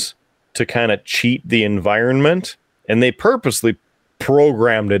railings to kind of cheat the environment. And they purposely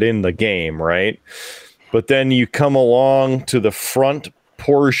programmed it in the game, right? But then you come along to the front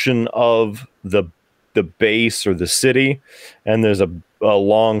portion of the base or the city, and there's a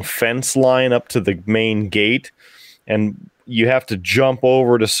long fence line up to the main gate, and you have to jump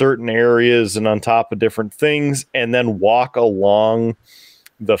over to certain areas and on top of different things, and then walk along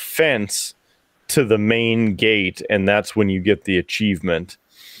the fence to the main gate, and that's when you get the achievement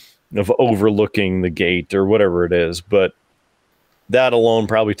of overlooking the gate or whatever it is. But that alone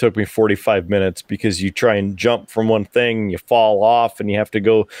probably took me 45 minutes because you try and jump from one thing, you fall off, and you have to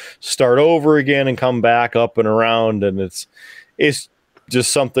go start over again and come back up and around. And it's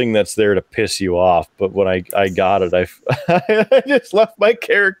just something that's there to piss you off. But when I got it, I just left my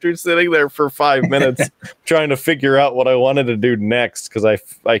character sitting there for 5 minutes trying to figure out what I wanted to do next, because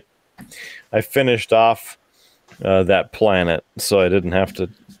I finished off that planet, so I don't have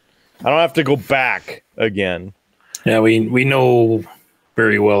to go back again. Yeah, we know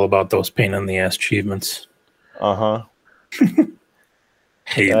very well about those pain in the ass achievements. Uh-huh.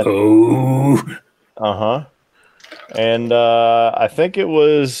 Halo. Uh-huh. And I think it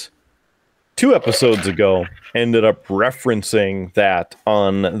was 2 episodes ago, ended up referencing that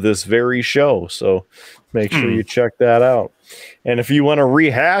on this very show. So make sure you check that out. And if you want to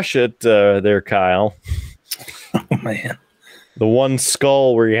rehash it there, Kyle. Oh, man. The one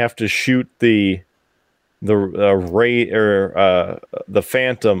skull where you have to shoot the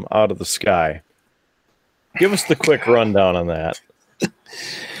phantom out of the sky. Give us the quick rundown on that.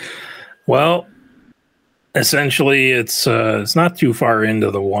 Well, essentially, it's not too far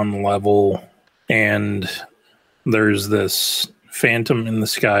into the one level, and there's this phantom in the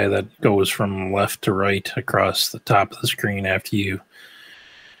sky that goes from left to right across the top of the screen after you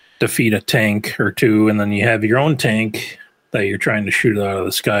defeat a tank or two, and then you have your own tank that you're trying to shoot out of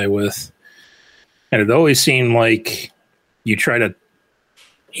the sky with. And it always seemed like you try to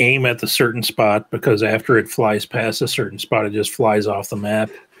aim at the certain spot, because after it flies past a certain spot, it just flies off the map.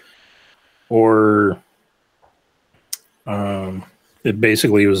 Or it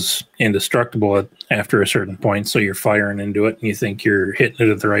basically was indestructible after a certain point, so you're firing into it and you think you're hitting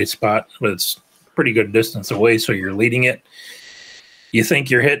it at the right spot, but it's a pretty good distance away, so you're leading it. You think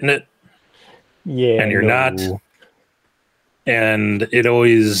you're hitting it, and you're not. And it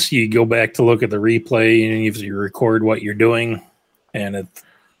always, you go back to look at the replay and you record what you're doing, and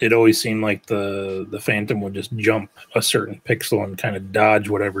it always seemed like the phantom would just jump a certain pixel and kind of dodge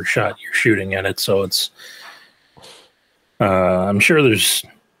whatever shot you're shooting at it. So it's I'm sure there's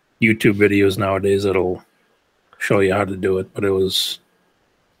YouTube videos nowadays that'll show you how to do it, but it was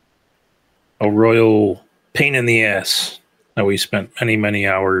a royal pain in the ass that we spent many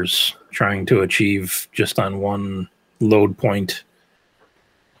hours trying to achieve just on one load point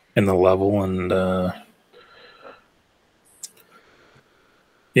in the level. And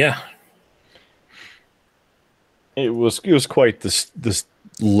it was quite this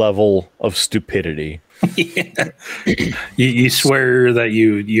level of stupidity. You swear that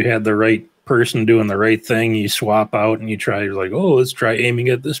you had the right person doing the right thing. You swap out and you're like, oh, let's try aiming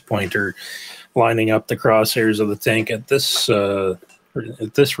at this point, or lining up the crosshairs of the tank at this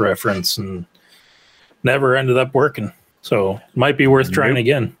reference, and never ended up working. So it might be worth trying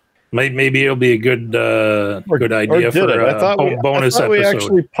again. Maybe it'll be a good idea for a bonus episode. We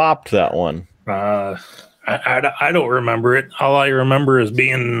actually popped that one. I don't remember it. All I remember is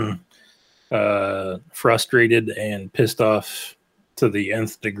being frustrated and pissed off to the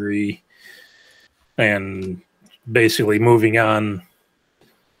nth degree, and basically moving on,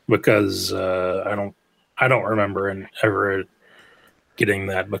 because I don't remember ever getting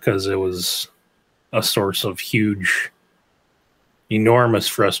that, because it was a source of enormous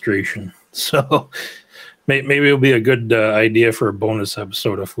frustration. So maybe it'll be a good idea for a bonus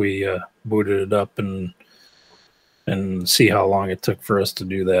episode if we booted it up and see how long it took for us to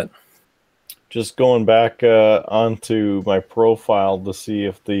do that. just going back onto my profile to see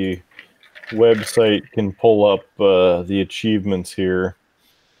if the website can pull up the achievements here.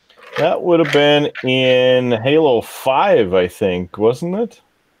 That would have been in Halo 5, I think, wasn't it?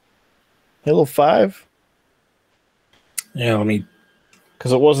 Halo 5? Yeah, let me.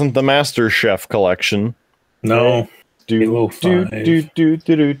 Because it wasn't the Master Chef collection. No. Halo 5. Was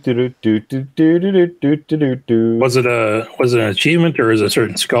it an achievement or is it a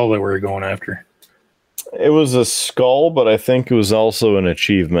certain skull that we're going after? It was a skull, but I think it was also an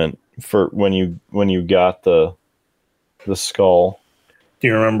achievement for when you got the skull. Do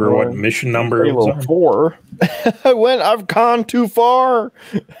you remember what mission number it was Halo on? 4. I've gone too far.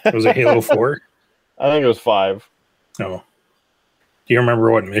 Was it Halo 4? I think it was 5. No. Do you remember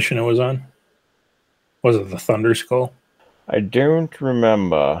what mission it was on? Was it the Thunder Skull? I don't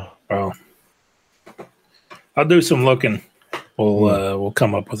remember. Oh. I'll do some looking. We'll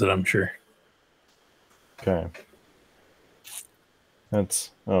come up with it, I'm sure. Okay. It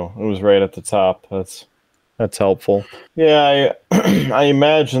was right at the top. That's helpful. Yeah, I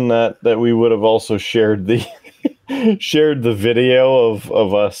imagine that we would have also shared the video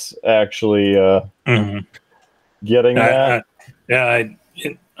of us actually getting that.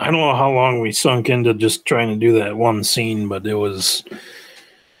 I don't know how long we sunk into just trying to do that one scene, but it was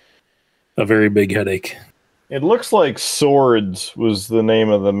a very big headache. It looks like Swords was the name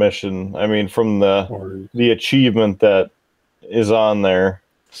of the mission. I mean, from the achievement that is on there.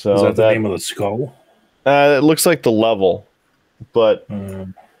 So is that the name of the skull? It looks like the level, but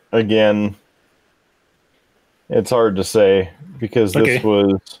again, it's hard to say because this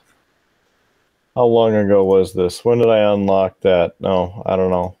was. How long ago was this? When did I unlock that? No, I don't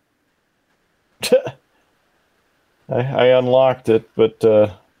know. I unlocked it, but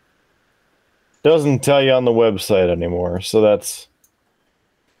doesn't tell you on the website anymore. So that's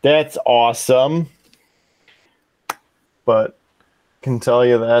awesome. But can tell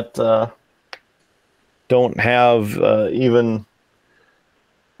you that don't have even,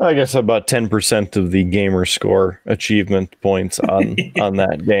 I guess, about 10% of the gamer score achievement points on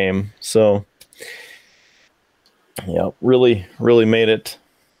that game. So. Yeah, really made it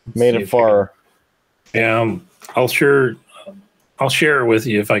far. Yeah, I'll share it with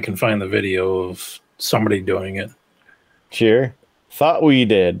you if I can find the video of somebody doing it. Sure. Thought we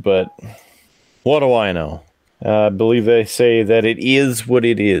did, but what do I know? I believe they say that it is what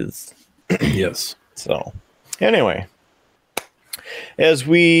it is. Yes. So, anyway, as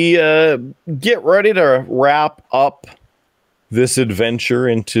we get ready to wrap up this adventure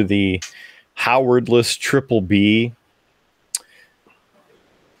into the Howardless Triple B,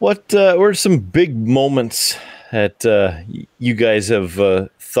 what are some big moments that you guys have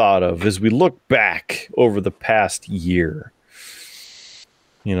thought of as we look back over the past year?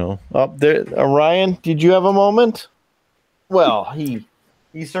 You know, up there, Ryan, did you have a moment? Well, he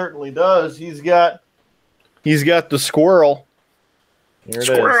certainly does. He's got the squirrel. Here it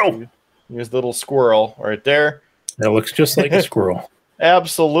is. Here's the little squirrel right there. That looks just like a squirrel.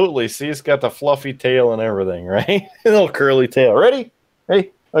 Absolutely. See, it's got the fluffy tail and everything, right? A little curly tail. Ready? Ready?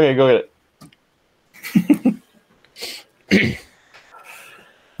 Okay, go get it.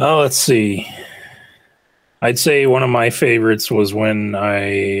 Oh, let's see. I'd say one of my favorites was when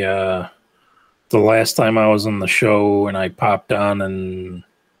the last time I was on the show and I popped on and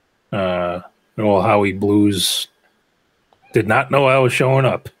Howie Blues did not know I was showing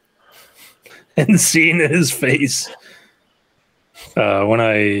up. And seeing his face when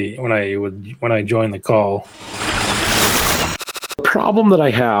I joined the call. The problem that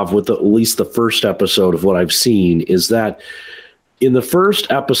I have with at least the first episode of what I've seen is that in the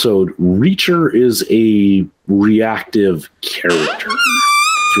first episode, Reacher is a reactive character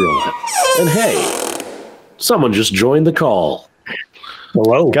throughout it. And hey, someone just joined the call.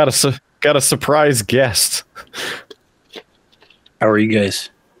 Hello. Got a surprise guest. How are you guys?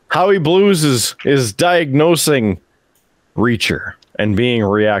 Howie Blues is diagnosing Reacher and being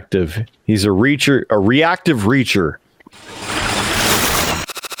reactive. He's a reactive Reacher.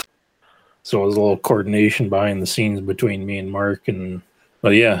 So it was a little coordination behind the scenes between me and Mark,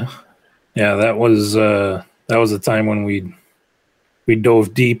 but yeah, that was a time when we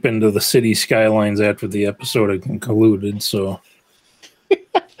dove deep into the city skylines after the episode had concluded. So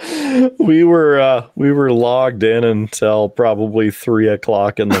we were logged in until probably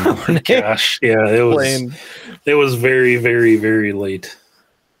 3:00 in the morning. Gosh, yeah, it was very, very, very late.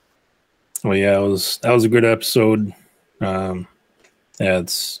 Well, yeah, that was a good episode.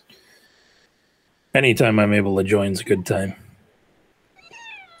 It's anytime I'm able to join is a good time.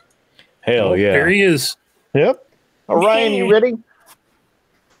 Hell yeah! There he is. Yep. Ryan, you ready?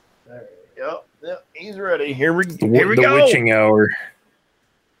 There you go. He's ready. Here we The go. witching hour.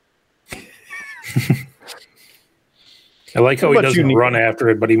 I like how What he about you, doesn't Nico? run after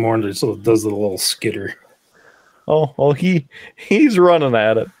it, but he more just does the little skitter. Oh, he's running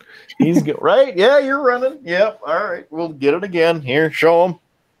at it. He's good, right? Yeah, you're running. Yep. All right, we'll get it again. Here, show him.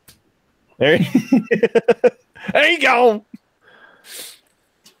 There you go.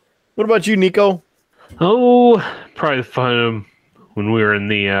 What about you, Nico? Oh, probably fun when we were in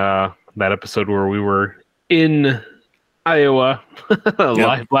the that episode where we were in Iowa,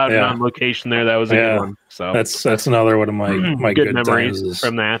 live loud yeah. on location there. That was a good one. So That's another one of my good good memories times is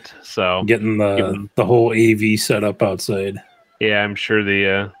from that. So getting the whole AV set up outside. yeah, I'm sure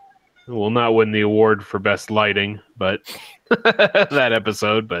the will not win the award for best lighting, but that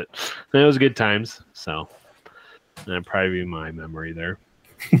episode. But it was good times. So that'd probably be my memory there.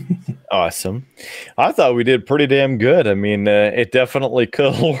 Awesome. I thought we did pretty damn good. I mean, it definitely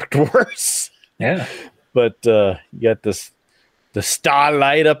could have looked worse. Yeah. But you got the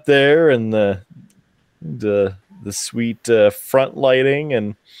starlight up there and the sweet front lighting,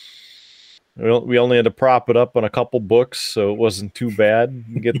 and we only had to prop it up on a couple books, so it wasn't too bad.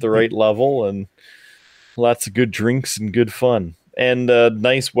 You get the right level and lots of good drinks and good fun and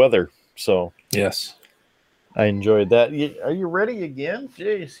nice weather. So Yes. I enjoyed that. Are you ready again?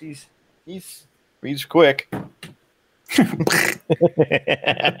 Jeez, he's quick.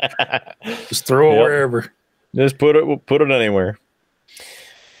 Just throw it Yep. wherever. Just put it anywhere.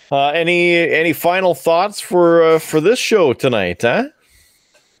 Any final thoughts for this show tonight, huh?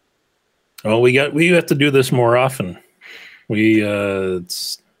 Well, we have to do this more often. It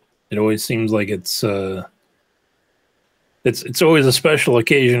always seems like it's always a special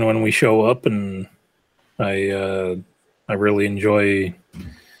occasion when we show up, and I really enjoy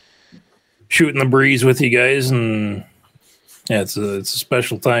shooting the breeze with you guys, and yeah, it's a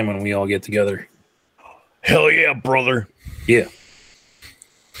special time when we all get together. Hell yeah, brother. Yeah.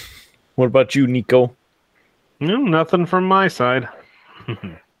 What about you, Nico? No, nothing from my side.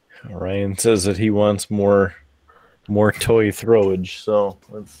 Ryan says that he wants more toy throwage, so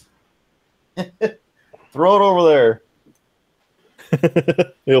let's throw it over there.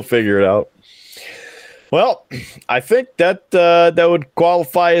 He'll figure it out. Well, I think that would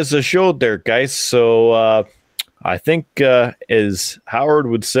qualify as a show there, guys. So I think, as Howard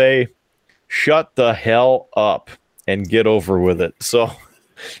would say, shut the hell up and get over with it. So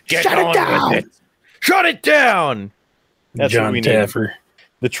get on with it. Shut it down. That's John what we Taffer. need.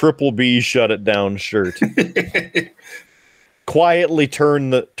 The Triple B shut it down shirt. Quietly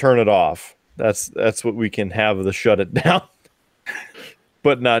turn it off. That's what we can have, the shut it down,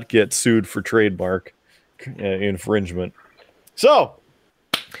 but not get sued for trademark infringement. So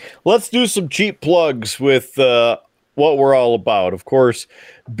let's do some cheap plugs with what we're all about. Of course,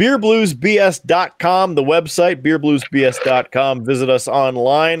 beerbluesbs.com, the website, beerbluesbs.com. Visit us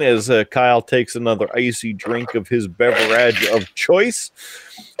online as Kyle takes another icy drink of his beverage of choice.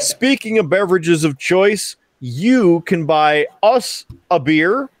 Speaking of beverages of choice, you can buy us a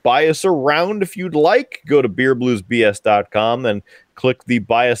beer, buy us a round if you'd like. Go to beerbluesbs.com and click the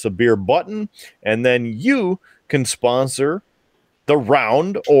buy us a beer button, and then you can sponsor the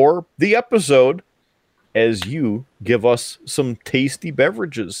round or the episode as you give us some tasty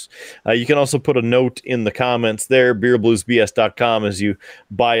beverages. You can also put a note in the comments there, beerbluesbs.com, as you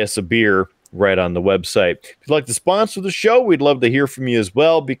buy us a beer right on the website. If you'd like to sponsor the show, we'd love to hear from you as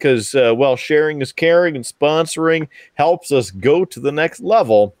well, because, sharing is caring, and sponsoring helps us go to the next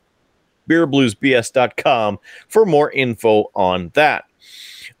level. beerbluesbs.com for more info on that.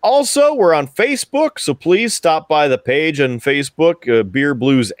 Also, we're on Facebook, so please stop by the page on Facebook, Beer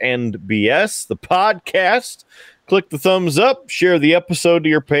Blues and BS, the podcast. Click the thumbs up, share the episode to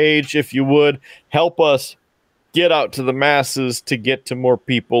your page if you would. Help us get out to the masses to get to more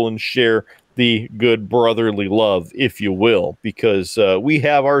people and share the good brotherly love, if you will, because we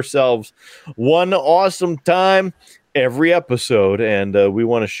have ourselves one awesome time every episode, and we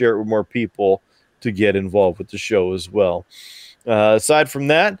want to share it with more people to get involved with the show as well. Aside from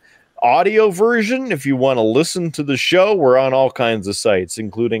that, audio version, if you want to listen to the show, we're on all kinds of sites,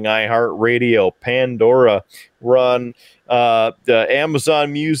 including iHeartRadio, Pandora, we're on the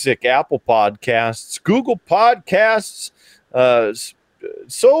Amazon Music, Apple Podcasts, Google Podcasts,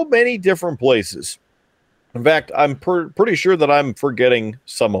 so many different places. In fact, I'm pretty sure that I'm forgetting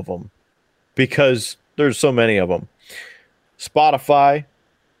some of them because there's so many of them. Spotify,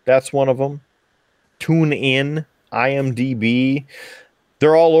 that's one of them. TuneIn, IMDb,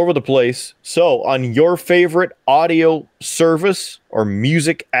 they're all over the place. So on your favorite audio service or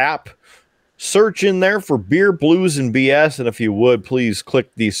music app, search in there for Beer, Blues, and BS. And if you would, please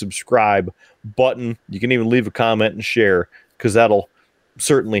click the subscribe button. You can even leave a comment and share, because that'll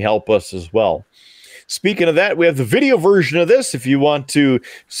certainly help us as well. Speaking of that, we have the video version of this. If you want to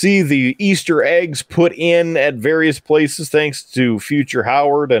see the Easter eggs put in at various places, thanks to Future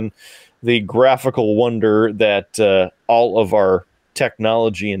Howard and the graphical wonder that all of our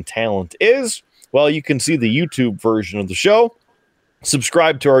technology and talent is, well, you can see the YouTube version of the show.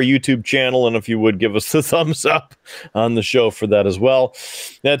 Subscribe to our YouTube channel, and if you would, give us a thumbs up on the show for that as well.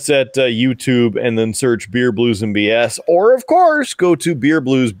 That's at YouTube, and then search Beer, Blues, and BS. Or, of course, go to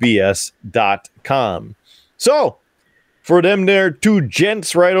beerbluesbs.com. So, for them there two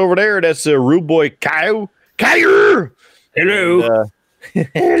gents right over there, that's Rude Boy Kyle. Kyle! Hello.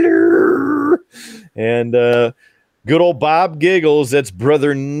 Hello! And good old Bob Giggles, that's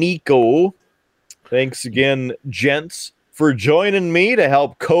Brother Nico. Thanks again, gents, for joining me to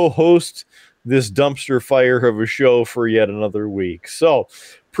help co-host this dumpster fire of a show for yet another week. So,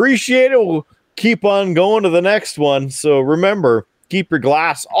 appreciate it. We'll keep on going to the next one. So, remember, keep your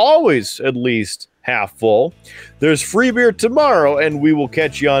glass always at least half full. There's free beer tomorrow, and we will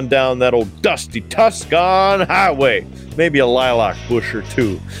catch you on down that old dusty Tuscan highway. Maybe a lilac bush or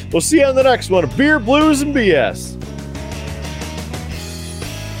two. We'll see you on the next one of Beer, Blues, and BS.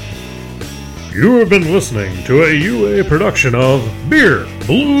 You have been listening to a UA production of Beer,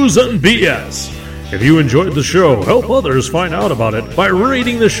 Blues, and BS. If you enjoyed the show, help others find out about it by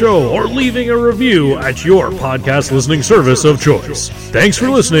rating the show or leaving a review at your podcast listening service of choice. Thanks for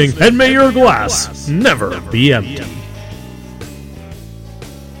listening, and may your glass never be empty.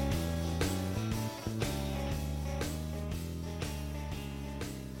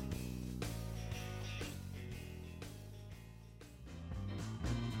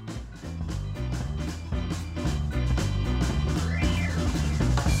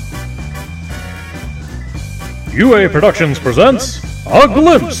 UA Productions presents A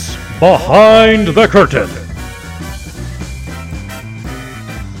Glimpse Behind the Curtain.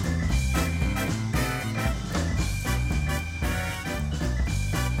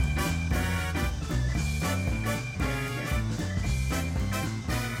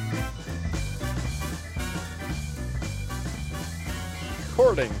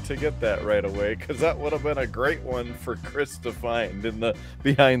 Recording to get that right away, because that would have been a great one for Chris to find in the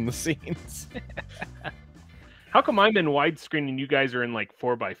behind the scenes. How come I'm in widescreen and you guys are in like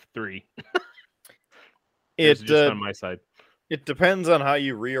 4x3? It's just on my side. It depends on how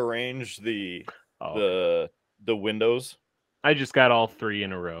you rearrange the windows. I just got all three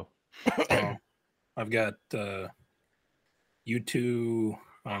in a row. I've got U2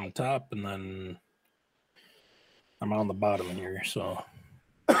 on the top, and then I'm on the bottom here. So,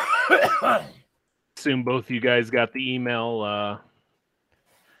 assume both you guys got the email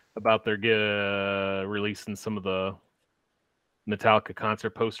about their releasing some of the Metallica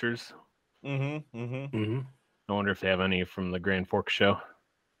concert posters. I wonder if they have any from the Grand Forks show.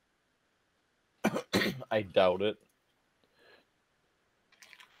 I doubt it.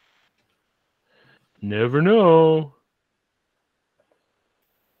 Never know.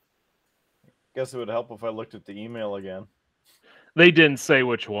 Guess it would help if I looked at the email again. They didn't say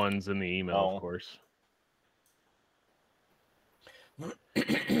which ones in the email, of course.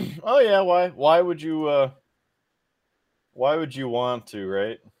 Oh yeah, why would you want to,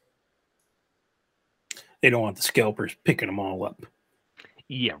 right? They don't want the scalpers picking them all up.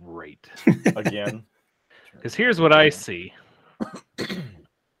 Yeah, right. Again. Because here's what I see.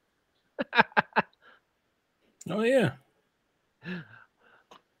 Oh yeah.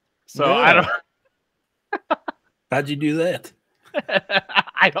 So yeah. I don't. How'd you do that?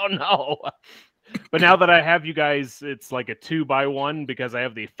 I don't know. But now that I have you guys, it's like a 2x1 because I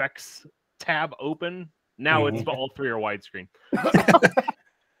have the effects tab open. Now it's all three are widescreen.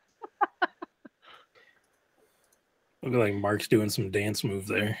 Look like Mark's doing some dance move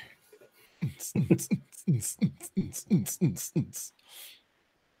there.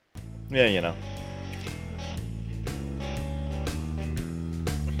 Yeah, you know.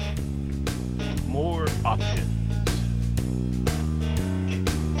 More options.